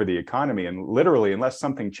hanging over the economy. And literally, unless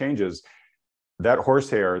something changes, that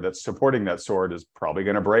horsehair that's supporting that sword is probably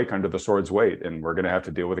going to break under the sword's weight, and we're going to have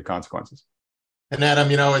to deal with the consequences. And Adam,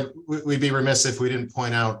 we'd be remiss if we didn't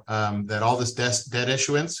point out that all this debt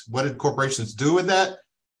issuance, what did corporations do with that?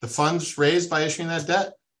 The funds raised by issuing that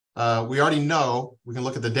debt? We already know, we can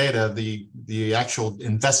look at the data, the actual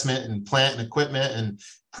investment in plant and equipment and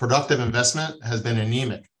productive investment has been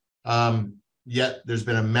anemic. Yet there's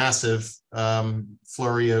been a massive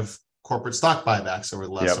flurry of corporate stock buybacks over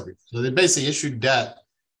the last several years. So they basically issued debt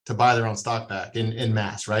to buy their own stock back in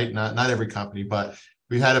mass, right? Not every company, but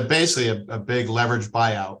we had basically a big leveraged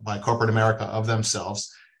buyout by corporate America of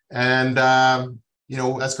themselves. And,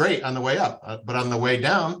 that's great on the way up. But on the way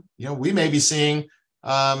down, we may be seeing,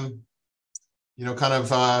 kind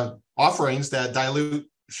of offerings that dilute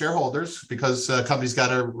shareholders because companies got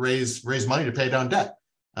to raise money to pay down debt.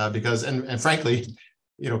 And frankly,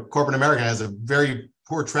 corporate America has a very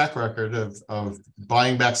poor track record of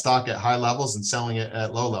buying back stock at high levels and selling it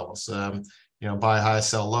at low levels. Buy high,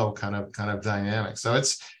 sell low kind of dynamic. So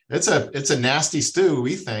it's a nasty stew.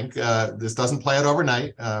 We think this doesn't play out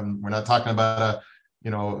overnight. We're not talking about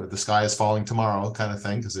the sky is falling tomorrow kind of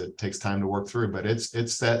thing, because it takes time to work through. But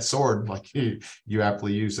it's that sword, like you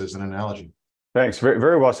aptly use as an analogy. Thanks. Very,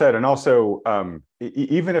 very well said. And also,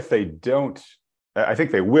 even if they don't, I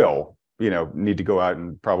think they will, need to go out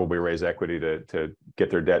and probably raise equity to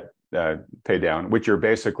get their debt paid down, which you're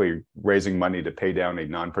basically raising money to pay down a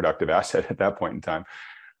non-productive asset at that point in time.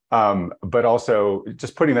 But also,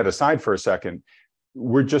 just putting that aside for a second,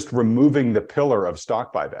 we're just removing the pillar of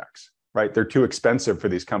stock buybacks, right? They're too expensive for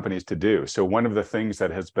these companies to do. So one of the things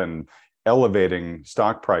that has been elevating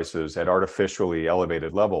stock prices at artificially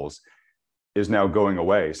elevated levels is now going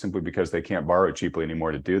away simply because they can't borrow cheaply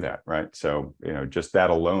anymore to do that, right? So, just that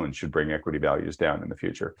alone should bring equity values down in the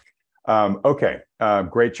future. Okay,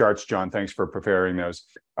 great charts, John. Thanks for preparing those.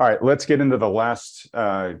 All right, let's get into the last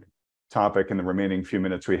topic in the remaining few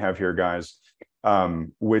minutes we have here, guys,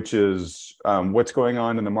 which is what's going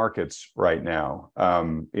on in the markets right now.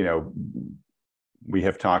 We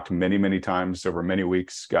have talked many, many times over many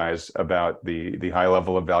weeks, guys, about the high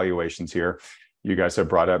level of valuations here. You guys have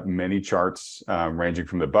brought up many charts ranging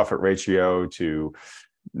from the Buffett ratio to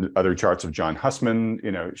other charts of John Hussman,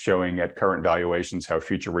 showing at current valuations how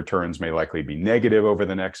future returns may likely be negative over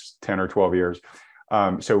the next 10 or 12 years.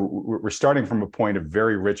 So we're starting from a point of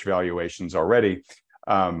very rich valuations already.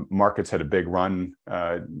 Markets had a big run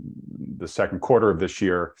the second quarter of this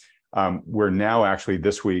year. We're now actually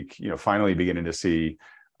this week, finally beginning to see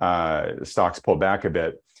stocks pull back a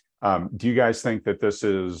bit. Do you guys think that this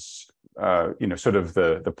is sort of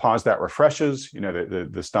the pause that refreshes,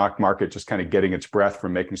 the stock market just kind of getting its breath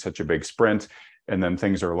from making such a big sprint, and then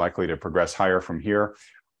things are likely to progress higher from here?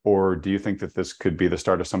 Or do you think that this could be the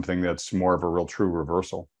start of something that's more of a real true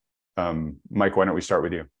reversal? Mike, why don't we start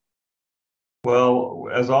with you? Well,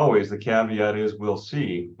 as always, the caveat is we'll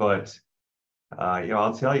see. But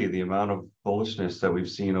I'll tell you, the amount of bullishness that we've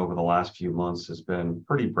seen over the last few months has been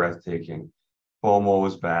pretty breathtaking. FOMO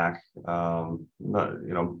is back,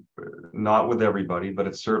 not with everybody, but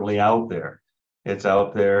it's certainly out there. It's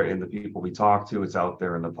out there in the people we talk to. It's out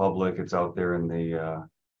there in the public. It's out there in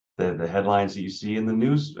the headlines that you see in the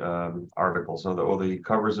news articles or the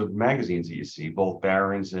covers of magazines that you see. Both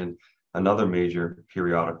Barron's and another major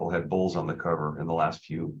periodical had bulls on the cover in the last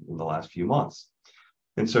few months.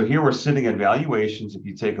 And so here we're sitting at valuations. If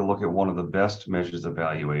you take a look at one of the best measures of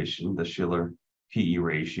valuation, the Shiller PE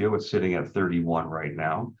ratio, it's sitting at 31 right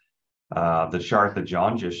now. The chart that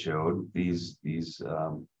John just showed, these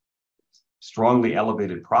strongly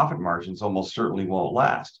elevated profit margins almost certainly won't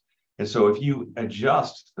last. And so if you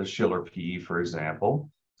adjust the Shiller PE, for example,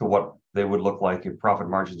 to what they would look like if profit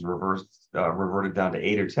margins reverted down to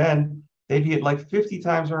 8 or 10, they'd be at like 50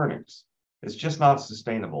 times earnings. It's just not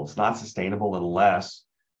sustainable. It's not sustainable unless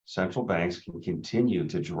central banks can continue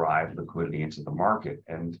to drive liquidity into the market.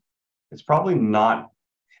 And it's probably not,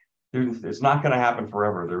 it's not going to happen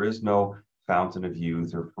forever. There is no fountain of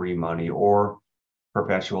youth or free money or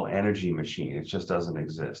perpetual energy machine. It just doesn't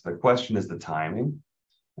exist. The question is the timing.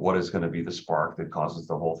 What is going to be the spark that causes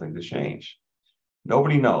the whole thing to change?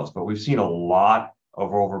 Nobody knows, but we've seen a lot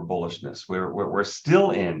of over bullishness. We're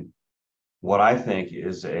still in what I think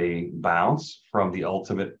is a bounce from the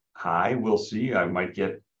ultimate high. We'll see. I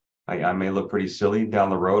may look pretty silly down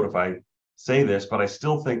the road if I say this, but I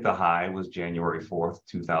still think the high was January 4th,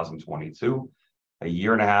 2022, a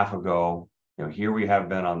year and a half ago. Here we have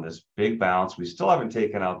been on this big bounce. We still haven't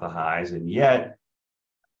taken out the highs, and yet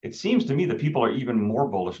it seems to me that people are even more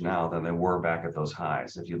bullish now than they were back at those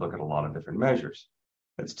highs, if you look at a lot of different measures.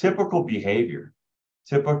 It's typical behavior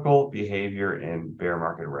in bear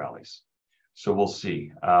market rallies. So we'll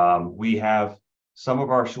see. We have some of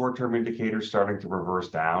our short-term indicators starting to reverse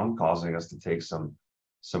down, causing us to take some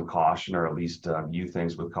caution, or at least view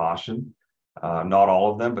things with caution. Not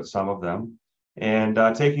all of them, but some of them. And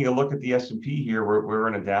taking a look at the S&P here, we're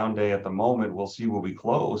in a down day at the moment. We'll see where we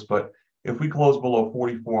close, but if we close below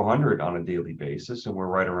 4,400 on a daily basis, and we're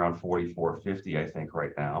right around 4,450, I think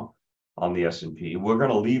right now on the S&P, we're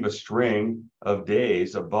going to leave a string of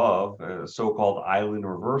days above a so-called island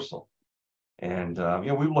reversal. And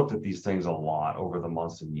we've looked at these things a lot over the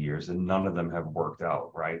months and years, and none of them have worked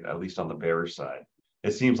out, right? At least on the bearish side.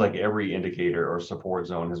 It seems like every indicator or support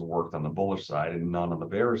zone has worked on the bullish side and none on the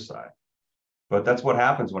bearish side. But that's what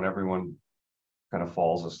happens when everyone kind of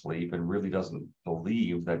falls asleep and really doesn't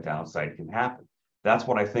believe that downside can happen. That's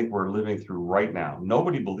what I think we're living through right now.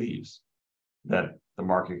 Nobody believes that the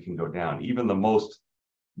market can go down. Even the most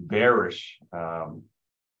bearish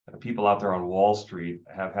people out there on Wall Street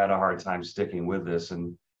have had a hard time sticking with this.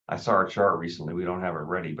 And I saw a chart recently, we don't have it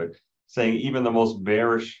ready, but saying even the most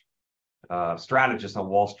bearish strategist on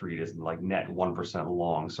Wall Street is like net 1%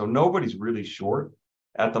 long. So nobody's really short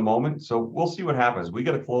at the moment. So we'll see what happens. We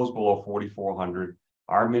got to close below 4,400.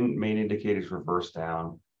 Our main indicators reverse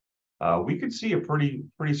down. We could see a pretty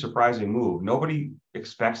surprising move. Nobody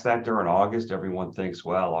expects that during August. Everyone thinks,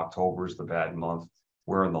 well, October is the bad month.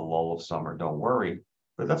 We're in the lull of summer. Don't worry.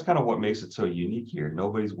 But that's kind of what makes it so unique here.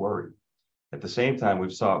 Nobody's worried. At the same time,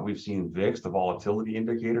 we've seen VIX, the volatility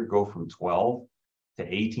indicator, go from 12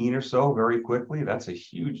 to 18 or so very quickly. That's a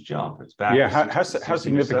huge jump. It's back. Yeah, how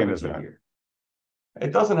significant is that? Here.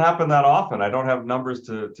 It doesn't happen that often. I don't have numbers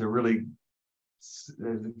to really,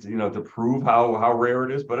 to prove how rare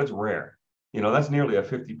it is, but it's rare. That's nearly a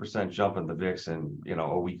 50% jump in the VIX in,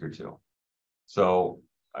 a week or two. So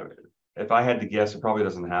if I had to guess, it probably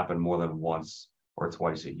doesn't happen more than once or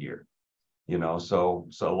twice a year. So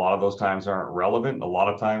a lot of those times aren't relevant. A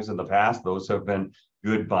lot of times in the past, those have been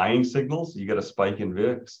good buying signals. You get a spike in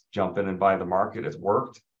VIX, jump in and buy the market. It's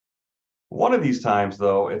worked. One of these times,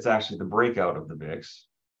 though, it's actually the breakout of the VIX.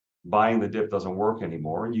 Buying the dip doesn't work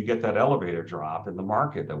anymore, and you get that elevator drop in the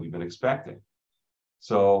market that we've been expecting.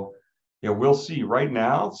 So, we'll see. Right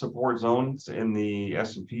now, support zones in the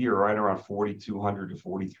S&P are right around 4,200 to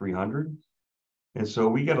 4,300. And so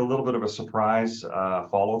we get a little bit of a surprise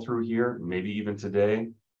follow through here, maybe even today.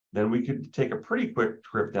 Then we could take a pretty quick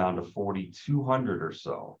trip down to 4,200 or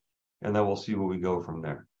so, and then we'll see where we go from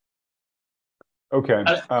there. Okay.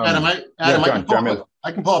 Adam, John,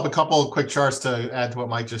 I can pull up a couple of quick charts to add to what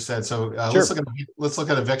Mike just said. So sure. let's look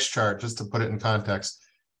at a VIX chart just to put it in context.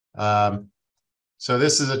 So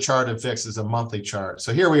this is a chart of VIX, is a monthly chart.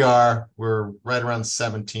 So here we are. We're right around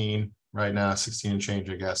 17 right now, 16 and change,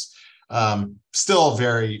 I guess. Still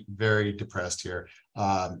very, very depressed here.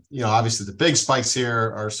 Obviously the big spikes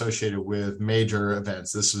here are associated with major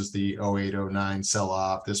events. This was the 08-09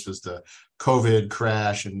 sell-off. This was the COVID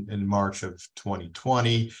crash in March of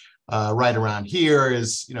 2020. Right around here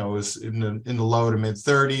is, was in the low to mid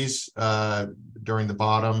 30s during the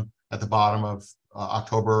bottom, at the bottom of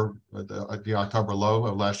October, the October low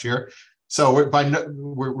of last year. So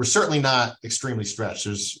we're certainly not extremely stretched.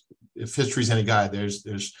 If history's any guide,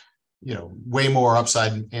 there's way more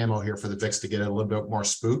upside ammo here for the VIX to get a little bit more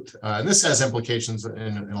spooked. And this has implications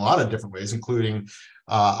in a lot of different ways, including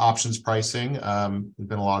options pricing. There's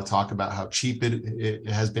been a lot of talk about how cheap it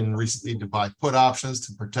has been recently to buy put options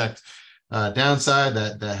to protect downside.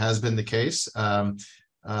 That has been the case.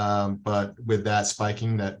 But with that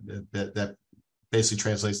spiking, that basically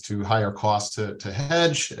translates to higher costs to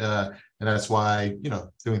hedge. And that's why,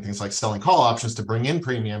 doing things like selling call options to bring in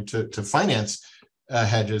premium to finance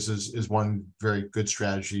hedges is one very good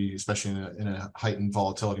strategy, especially in a heightened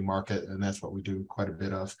volatility market, and that's what we do quite a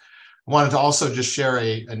bit of. I wanted to also just share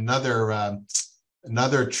another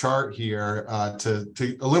another chart here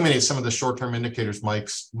to illuminate some of the short-term indicators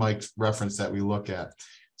Mike's reference that we look at.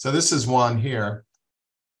 So this is one here.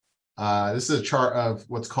 This is a chart of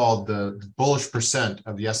what's called the bullish percent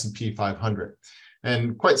of the S&P 500.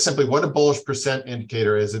 And quite simply, what a bullish percent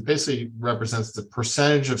indicator is, it basically represents the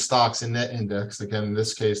percentage of stocks in that index, again, in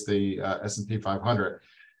this case, the S&P 500,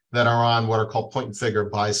 that are on what are called point and figure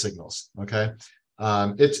buy signals, okay?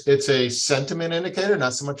 It's a sentiment indicator,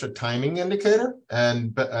 not so much a timing indicator,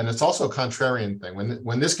 and it's also a contrarian thing.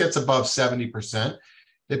 When this gets above 70%,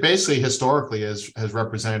 it basically historically has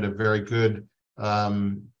represented a very good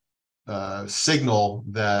signal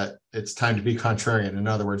that it's time to be contrarian. In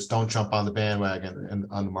other words, don't jump on the bandwagon and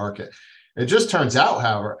on the market. It just turns out,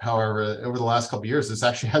 however, over the last couple of years, this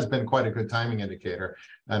actually has been quite a good timing indicator.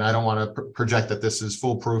 And I don't want to project that this is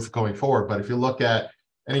foolproof going forward. But if you look at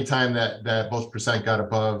any time that both percent got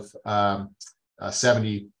above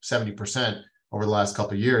 70% over the last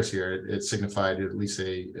couple of years here, it signified at least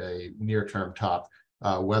a near-term top.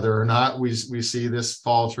 Whether or not we see this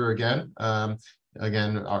fall through again,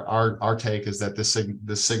 again, our take is that this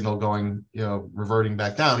signal going, reverting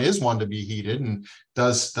back down is one to be heeded, and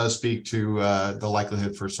does speak to the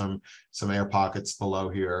likelihood for some air pockets below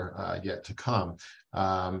here yet to come.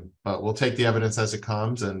 But we'll take the evidence as it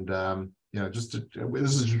comes, and this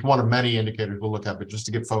is just one of many indicators we'll look at, but just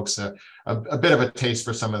to give folks a bit of a taste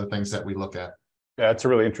for some of the things that we look at. Yeah, it's a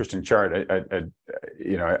really interesting chart.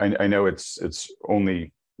 I know it's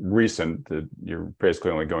only recent that you're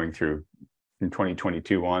basically only going through from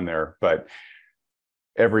 2022 on there, but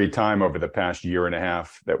every time over the past year and a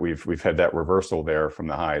half that we've had that reversal there from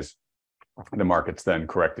the highs, the market's then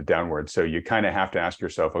corrected downward. So you kind of have to ask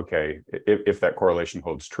yourself, okay, if that correlation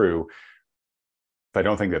holds true, if I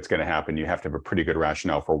don't think that's going to happen, you have to have a pretty good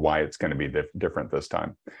rationale for why it's going to be different this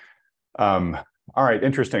time. All right,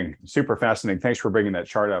 interesting, super fascinating. Thanks for bringing that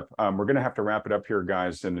chart up. We're going to have to wrap it up here,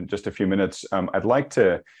 guys, in just a few minutes. I'd like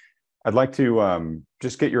to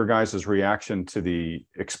just get your guys' reaction to the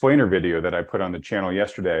explainer video that I put on the channel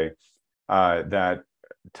yesterday that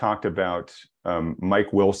talked about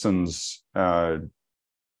Mike Wilson's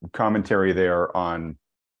commentary there on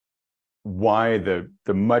why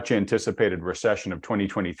the much anticipated recession of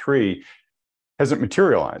 2023 hasn't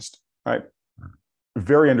materialized, right?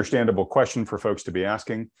 Very understandable question for folks to be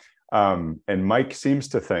asking. And Mike seems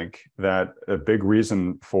to think that a big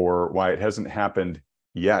reason for why it hasn't happened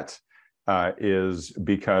yet is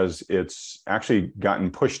because it's actually gotten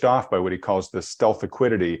pushed off by what he calls the stealth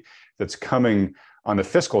liquidity that's coming on the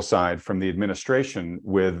fiscal side from the administration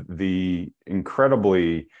with the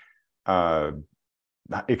incredibly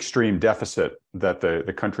extreme deficit that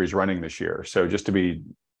the country's running this year. So just to be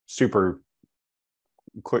super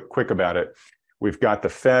quick about it, we've got the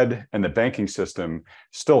Fed and the banking system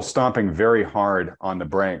still stomping very hard on the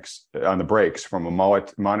brakes from a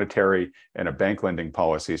monetary and a bank lending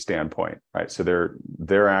policy standpoint, right? So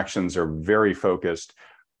their actions are very focused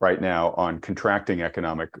right now on contracting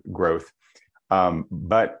economic growth.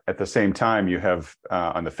 But at the same time, you have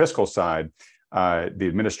on the fiscal side, the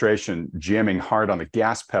administration jamming hard on the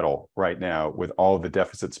gas pedal right now with all of the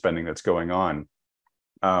deficit spending that's going on.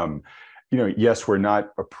 Yes, we're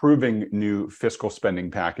not approving new fiscal spending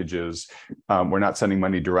packages. We're not sending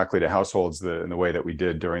money directly to households in the way that we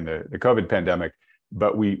did during the COVID pandemic.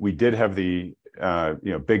 But we did have the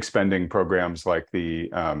big spending programs like the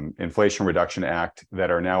Inflation Reduction Act that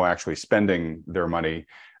are now actually spending their money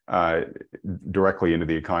directly into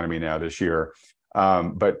the economy now this year.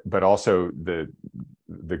 But also the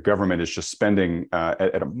government is just spending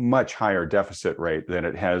at a much higher deficit rate than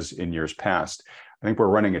it has in years past. I think we're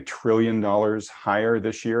running $1 trillion higher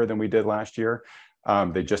this year than we did last year.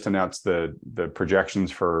 They just announced the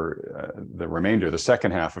projections for the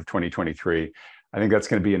second half of 2023. I think that's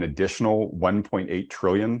going to be an additional 1.8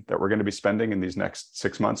 trillion that we're going to be spending in these next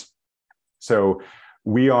 6 months. So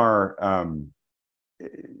we are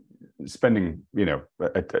spending,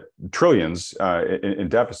 trillions in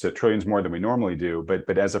deficit, trillions more than we normally do.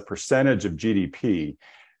 But as a percentage of GDP,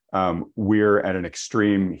 we're at an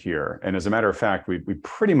extreme here. And as a matter of fact, we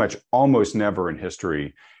pretty much almost never in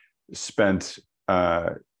history spent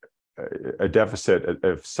a deficit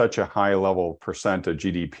of such a high level percent of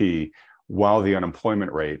GDP while the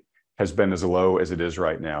unemployment rate has been as low as it is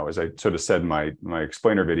right now. As I sort of said in my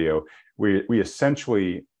explainer video, we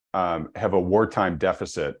essentially have a wartime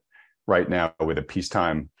deficit right now with a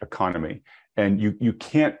peacetime economy. And you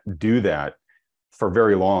can't do that for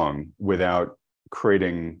very long without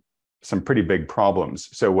creating some pretty big problems.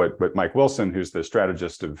 So what Mike Wilson, who's the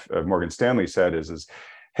strategist of Morgan Stanley, said is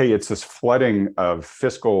hey, it's this flooding of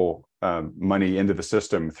fiscal money into the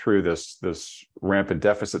system through this rampant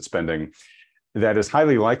deficit spending that is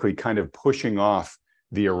highly likely kind of pushing off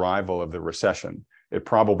the arrival of the recession. It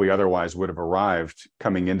probably otherwise would have arrived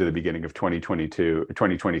coming into the beginning of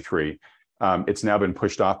 2023. It's now been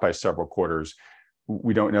pushed off by several quarters.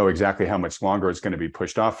 We don't know exactly how much longer it's going to be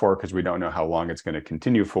pushed off for, because we don't know how long it's going to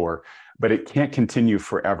continue for, but it can't continue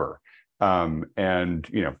forever.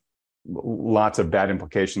 And, lots of bad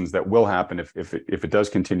implications that will happen if it does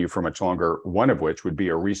continue for much longer, one of which would be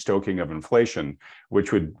a restoking of inflation,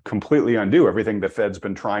 which would completely undo everything the Fed's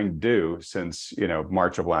been trying to do since,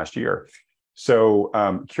 March of last year.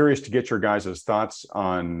 So curious to get your guys' thoughts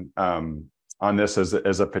on this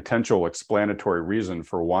as a potential explanatory reason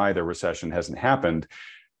for why the recession hasn't happened.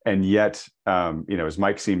 And yet, as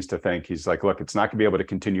Mike seems to think, he's like, look, it's not going to be able to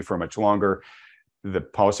continue for much longer. The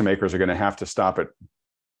policymakers are going to have to stop it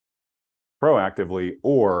proactively,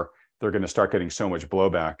 or they're going to start getting so much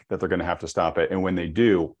blowback that they're going to have to stop it. And when they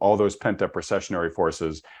do, all those pent-up recessionary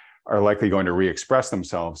forces are likely going to re-express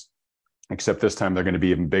themselves, except this time they're going to be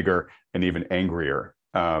even bigger and even angrier.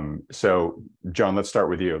 So, John, let's start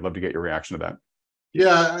with you. I'd love to get your reaction to that.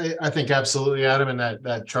 Yeah, I think absolutely, Adam. And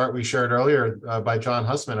that chart we shared earlier by John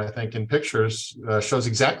Hussman, I think in pictures, shows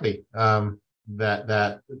exactly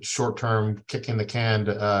that short-term kicking the can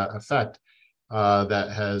effect that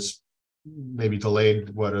has maybe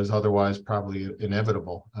delayed what is otherwise probably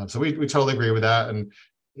inevitable. So we totally agree with that. And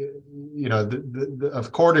a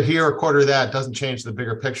quarter here, a quarter that doesn't change the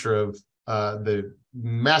bigger picture of the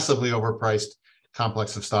massively overpriced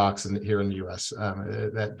complex of stocks here in the U.S.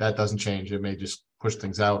 That doesn't change. It may just push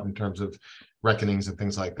things out in terms of reckonings and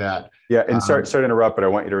things like that. Yeah, and sorry to interrupt, but I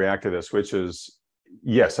want you to react to this, which is,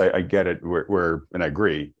 yes, I get it. And I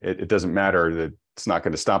agree. It doesn't matter that it's not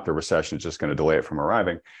going to stop the recession. It's just going to delay it from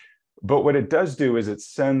arriving. But what it does do is it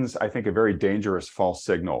sends, I think, a very dangerous false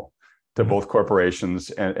signal to both corporations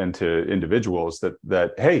and to individuals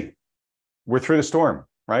that hey, we're through the storm,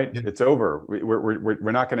 right? Yeah. It's over.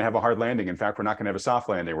 We're not going to have a hard landing. In fact, we're not going to have a soft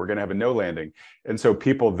landing. We're going to have a no landing. And so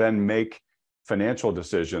people then make financial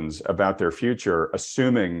decisions about their future,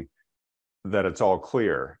 assuming that it's all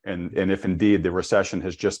clear. And if indeed the recession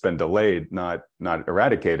has just been delayed, not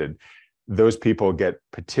eradicated, those people get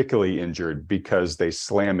particularly injured because they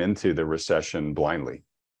slam into the recession blindly.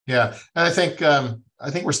 Yeah, and I think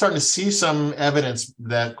we're starting to see some evidence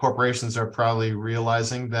that corporations are probably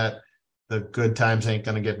realizing that the good times ain't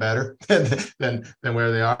going to get better than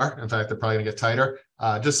where they are. In fact, they're probably going to get tighter.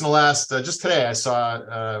 Just in the last, just today, I saw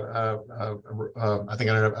I think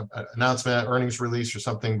an announcement, earnings release or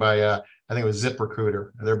something by I think it was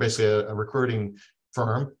ZipRecruiter. They're basically a recruiting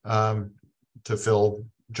firm to fill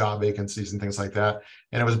job vacancies and things like that.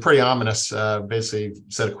 And it was pretty ominous. Basically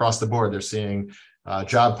said across the board, they're seeing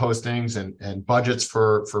job postings and budgets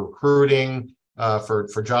for recruiting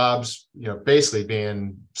for jobs, basically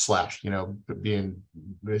being slashed, being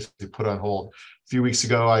basically put on hold. A few weeks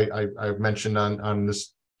ago, I mentioned on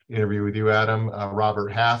this interview with you, Adam,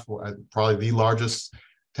 Robert Half, probably the largest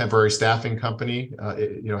temporary staffing company,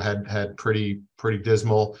 had pretty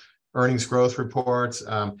dismal earnings growth reports.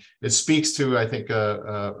 It speaks to, I think,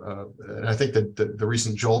 and I think that the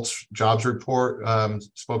recent JOLTS jobs report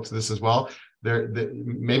spoke to this as well.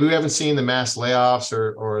 Maybe we haven't seen the mass layoffs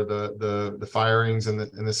or the firings and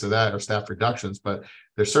this or that or staff reductions, but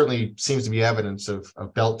there certainly seems to be evidence of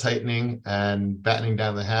belt tightening and battening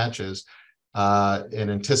down the hatches in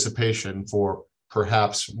anticipation for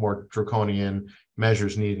perhaps more draconian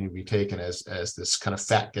measures needing to be taken as this kind of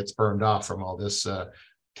fat gets burned off from all this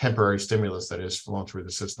temporary stimulus that is flowing through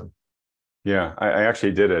the system. Yeah, I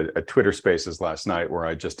actually did a Twitter Spaces last night where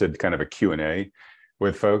I just did kind of a Q&A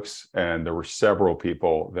with folks, and there were several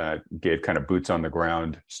people that gave kind of boots on the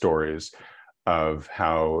ground stories of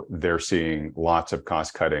how they're seeing lots of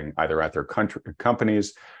cost cutting either at their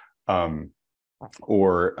companies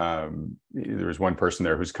or there was one person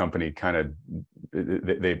there whose company kind of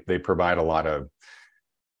they provide a lot of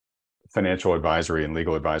financial advisory and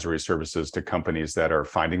legal advisory services to companies that are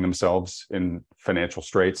finding themselves in financial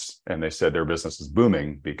straits, and they said their business is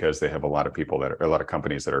booming because they have a lot of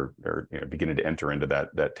companies that are beginning to enter into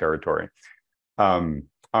that territory. All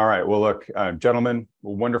right, well, look, gentlemen,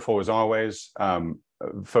 wonderful as always,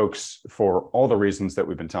 folks. For all the reasons that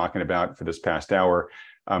we've been talking about for this past hour,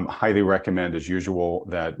 highly recommend, as usual,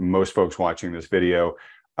 that most folks watching this video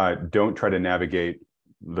don't try to navigate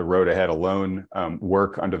the road ahead alone.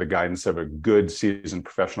 Work under the guidance of a good, seasoned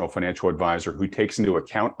professional financial advisor who takes into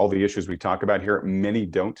account all the issues we talk about here. Many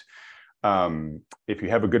don't. If you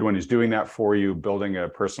have a good one who's doing that for you, building a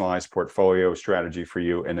personalized portfolio strategy for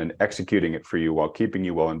you, and then executing it for you while keeping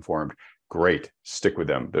you well informed, great. Stick with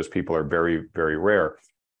them. Those people are very, very rare.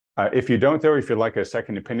 If you don't, though, if you'd like a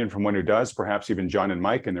second opinion from one who does, perhaps even John and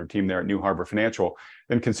Mike and their team there at New Harbor Financial,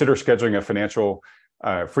 then consider scheduling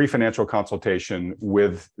a free financial consultation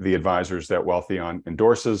with the advisors that Wealthion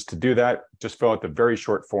endorses. To do that, just fill out the very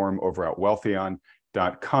short form over at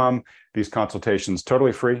Wealthion.com. These consultations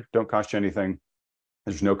totally free, don't cost you anything.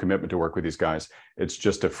 There's no commitment to work with these guys. It's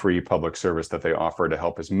just a free public service that they offer to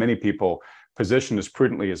help as many people position as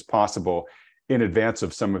prudently as possible in advance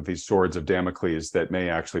of some of these swords of Damocles that may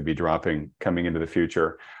actually be dropping coming into the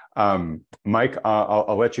future. Mike,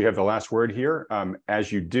 I'll let you have the last word here.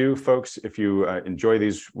 As you do, folks, if you enjoy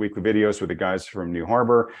these weekly videos with the guys from New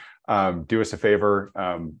Harbor, do us a favor.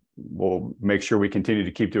 We'll make sure we continue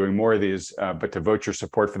to keep doing more of these, but to vote your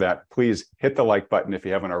support for that, please hit the like button if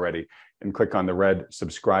you haven't already, and click on the red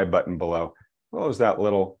subscribe button below, as well as that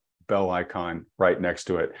little bell icon right next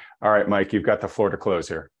to it. All right, Mike, you've got the floor to close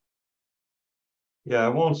here. Yeah, I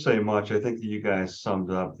won't say much. I think that you guys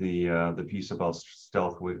summed up the piece about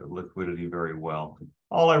stealth liquidity very well.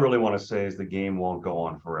 All I really want to say is the game won't go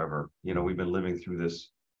on forever. You know, we've been living through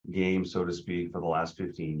this game, so to speak, for the last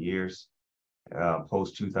 15 years.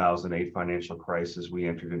 Post 2008 financial crisis, we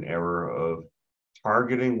entered an era of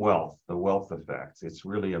targeting wealth, the wealth effect. It's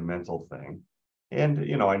really a mental thing. And,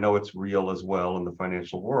 you know, I know it's real as well in the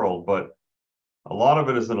financial world, but a lot of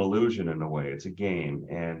it is an illusion in a way. It's a game,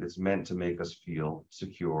 and it's meant to make us feel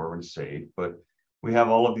secure and safe. But we have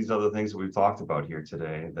all of these other things that we've talked about here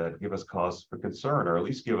today that give us cause for concern, or at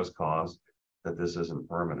least give us cause that this isn't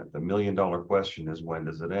permanent. The million-dollar question is, when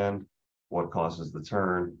does it end? What causes the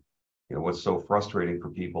turn? You know, what's so frustrating for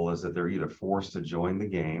people is that they're either forced to join the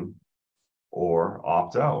game or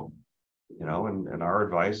opt out. You know, and our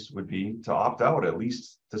advice would be to opt out, at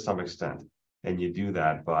least to some extent. And you do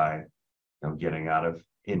that by getting out of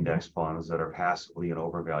index funds that are passively in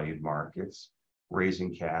overvalued markets,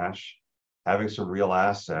 raising cash, having some real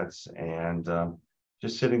assets, and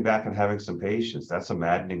just sitting back and having some patience. That's a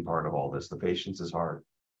maddening part of all this. The patience is hard.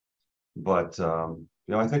 But,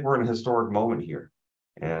 I think we're in a historic moment here.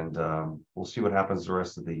 And we'll see what happens the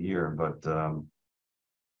rest of the year. But,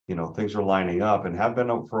 things are lining up and have been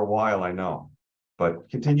up for a while, I know. But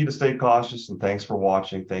continue to stay cautious, and thanks for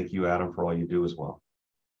watching. Thank you, Adam, for all you do as well.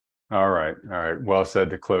 All right. Well said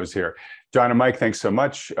to close here. John and Mike, thanks so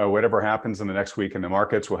much. Whatever happens in the next week in the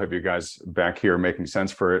markets, we'll have you guys back here making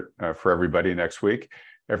sense for it for everybody next week.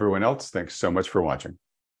 Everyone else, thanks so much for watching.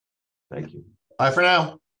 Thank you. Bye for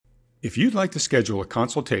now. If you'd like to schedule a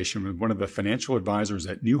consultation with one of the financial advisors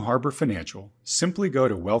at New Harbor Financial, simply go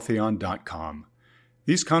to Wealthion.com.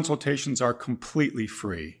 These consultations are completely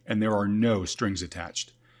free, and there are no strings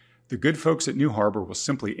attached. The good folks at New Harbor will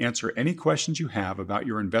simply answer any questions you have about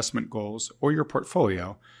your investment goals or your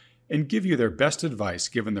portfolio and give you their best advice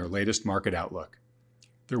given their latest market outlook.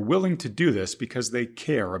 They're willing to do this because they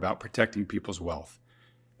care about protecting people's wealth,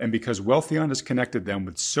 and because Wealthion has connected them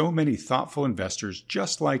with so many thoughtful investors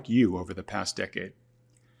just like you over the past decade.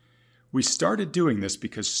 We started doing this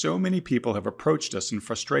because so many people have approached us in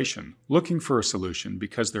frustration, looking for a solution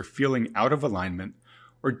because they're feeling out of alignment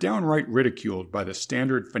or downright ridiculed by the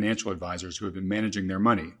standard financial advisors who have been managing their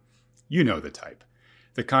money. You know the type.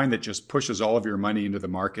 The kind that just pushes all of your money into the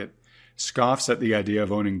market, scoffs at the idea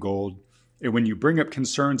of owning gold, and when you bring up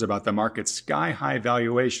concerns about the market's sky-high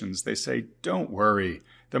valuations, they say, "Don't worry,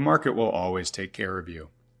 the market will always take care of you."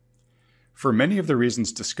 For many of the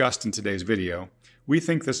reasons discussed in today's video, we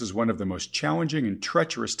think this is one of the most challenging and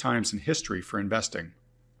treacherous times in history for investing.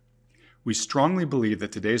 We strongly believe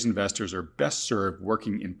that today's investors are best served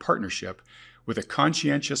working in partnership with a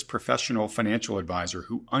conscientious professional financial advisor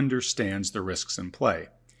who understands the risks in play.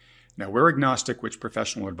 Now, we're agnostic which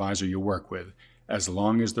professional advisor you work with, as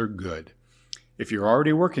long as they're good. If you're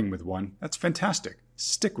already working with one, that's fantastic.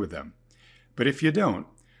 Stick with them. But if you don't,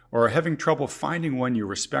 or are having trouble finding one you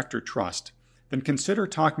respect or trust, then consider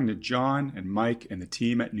talking to John and Mike and the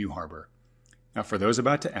team at New Harbor. Now, for those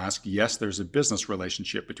about to ask, yes, there's a business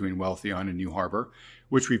relationship between Wealthion and New Harbor,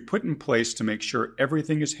 which we've put in place to make sure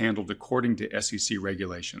everything is handled according to SEC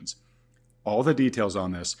regulations. All the details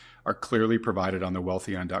on this are clearly provided on the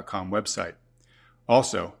Wealthion.com website.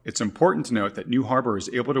 Also, it's important to note that New Harbor is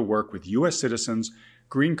able to work with U.S. citizens,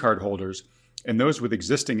 green card holders, and those with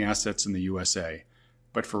existing assets in the USA.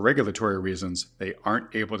 But for regulatory reasons, they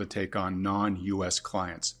aren't able to take on non-U.S.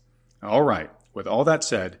 clients. All right, with all that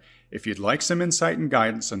said, if you'd like some insight and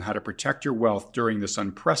guidance on how to protect your wealth during this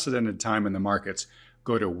unprecedented time in the markets,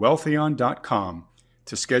 go to Wealthion.com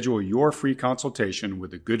to schedule your free consultation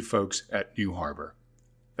with the good folks at New Harbor.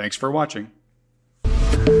 Thanks for watching.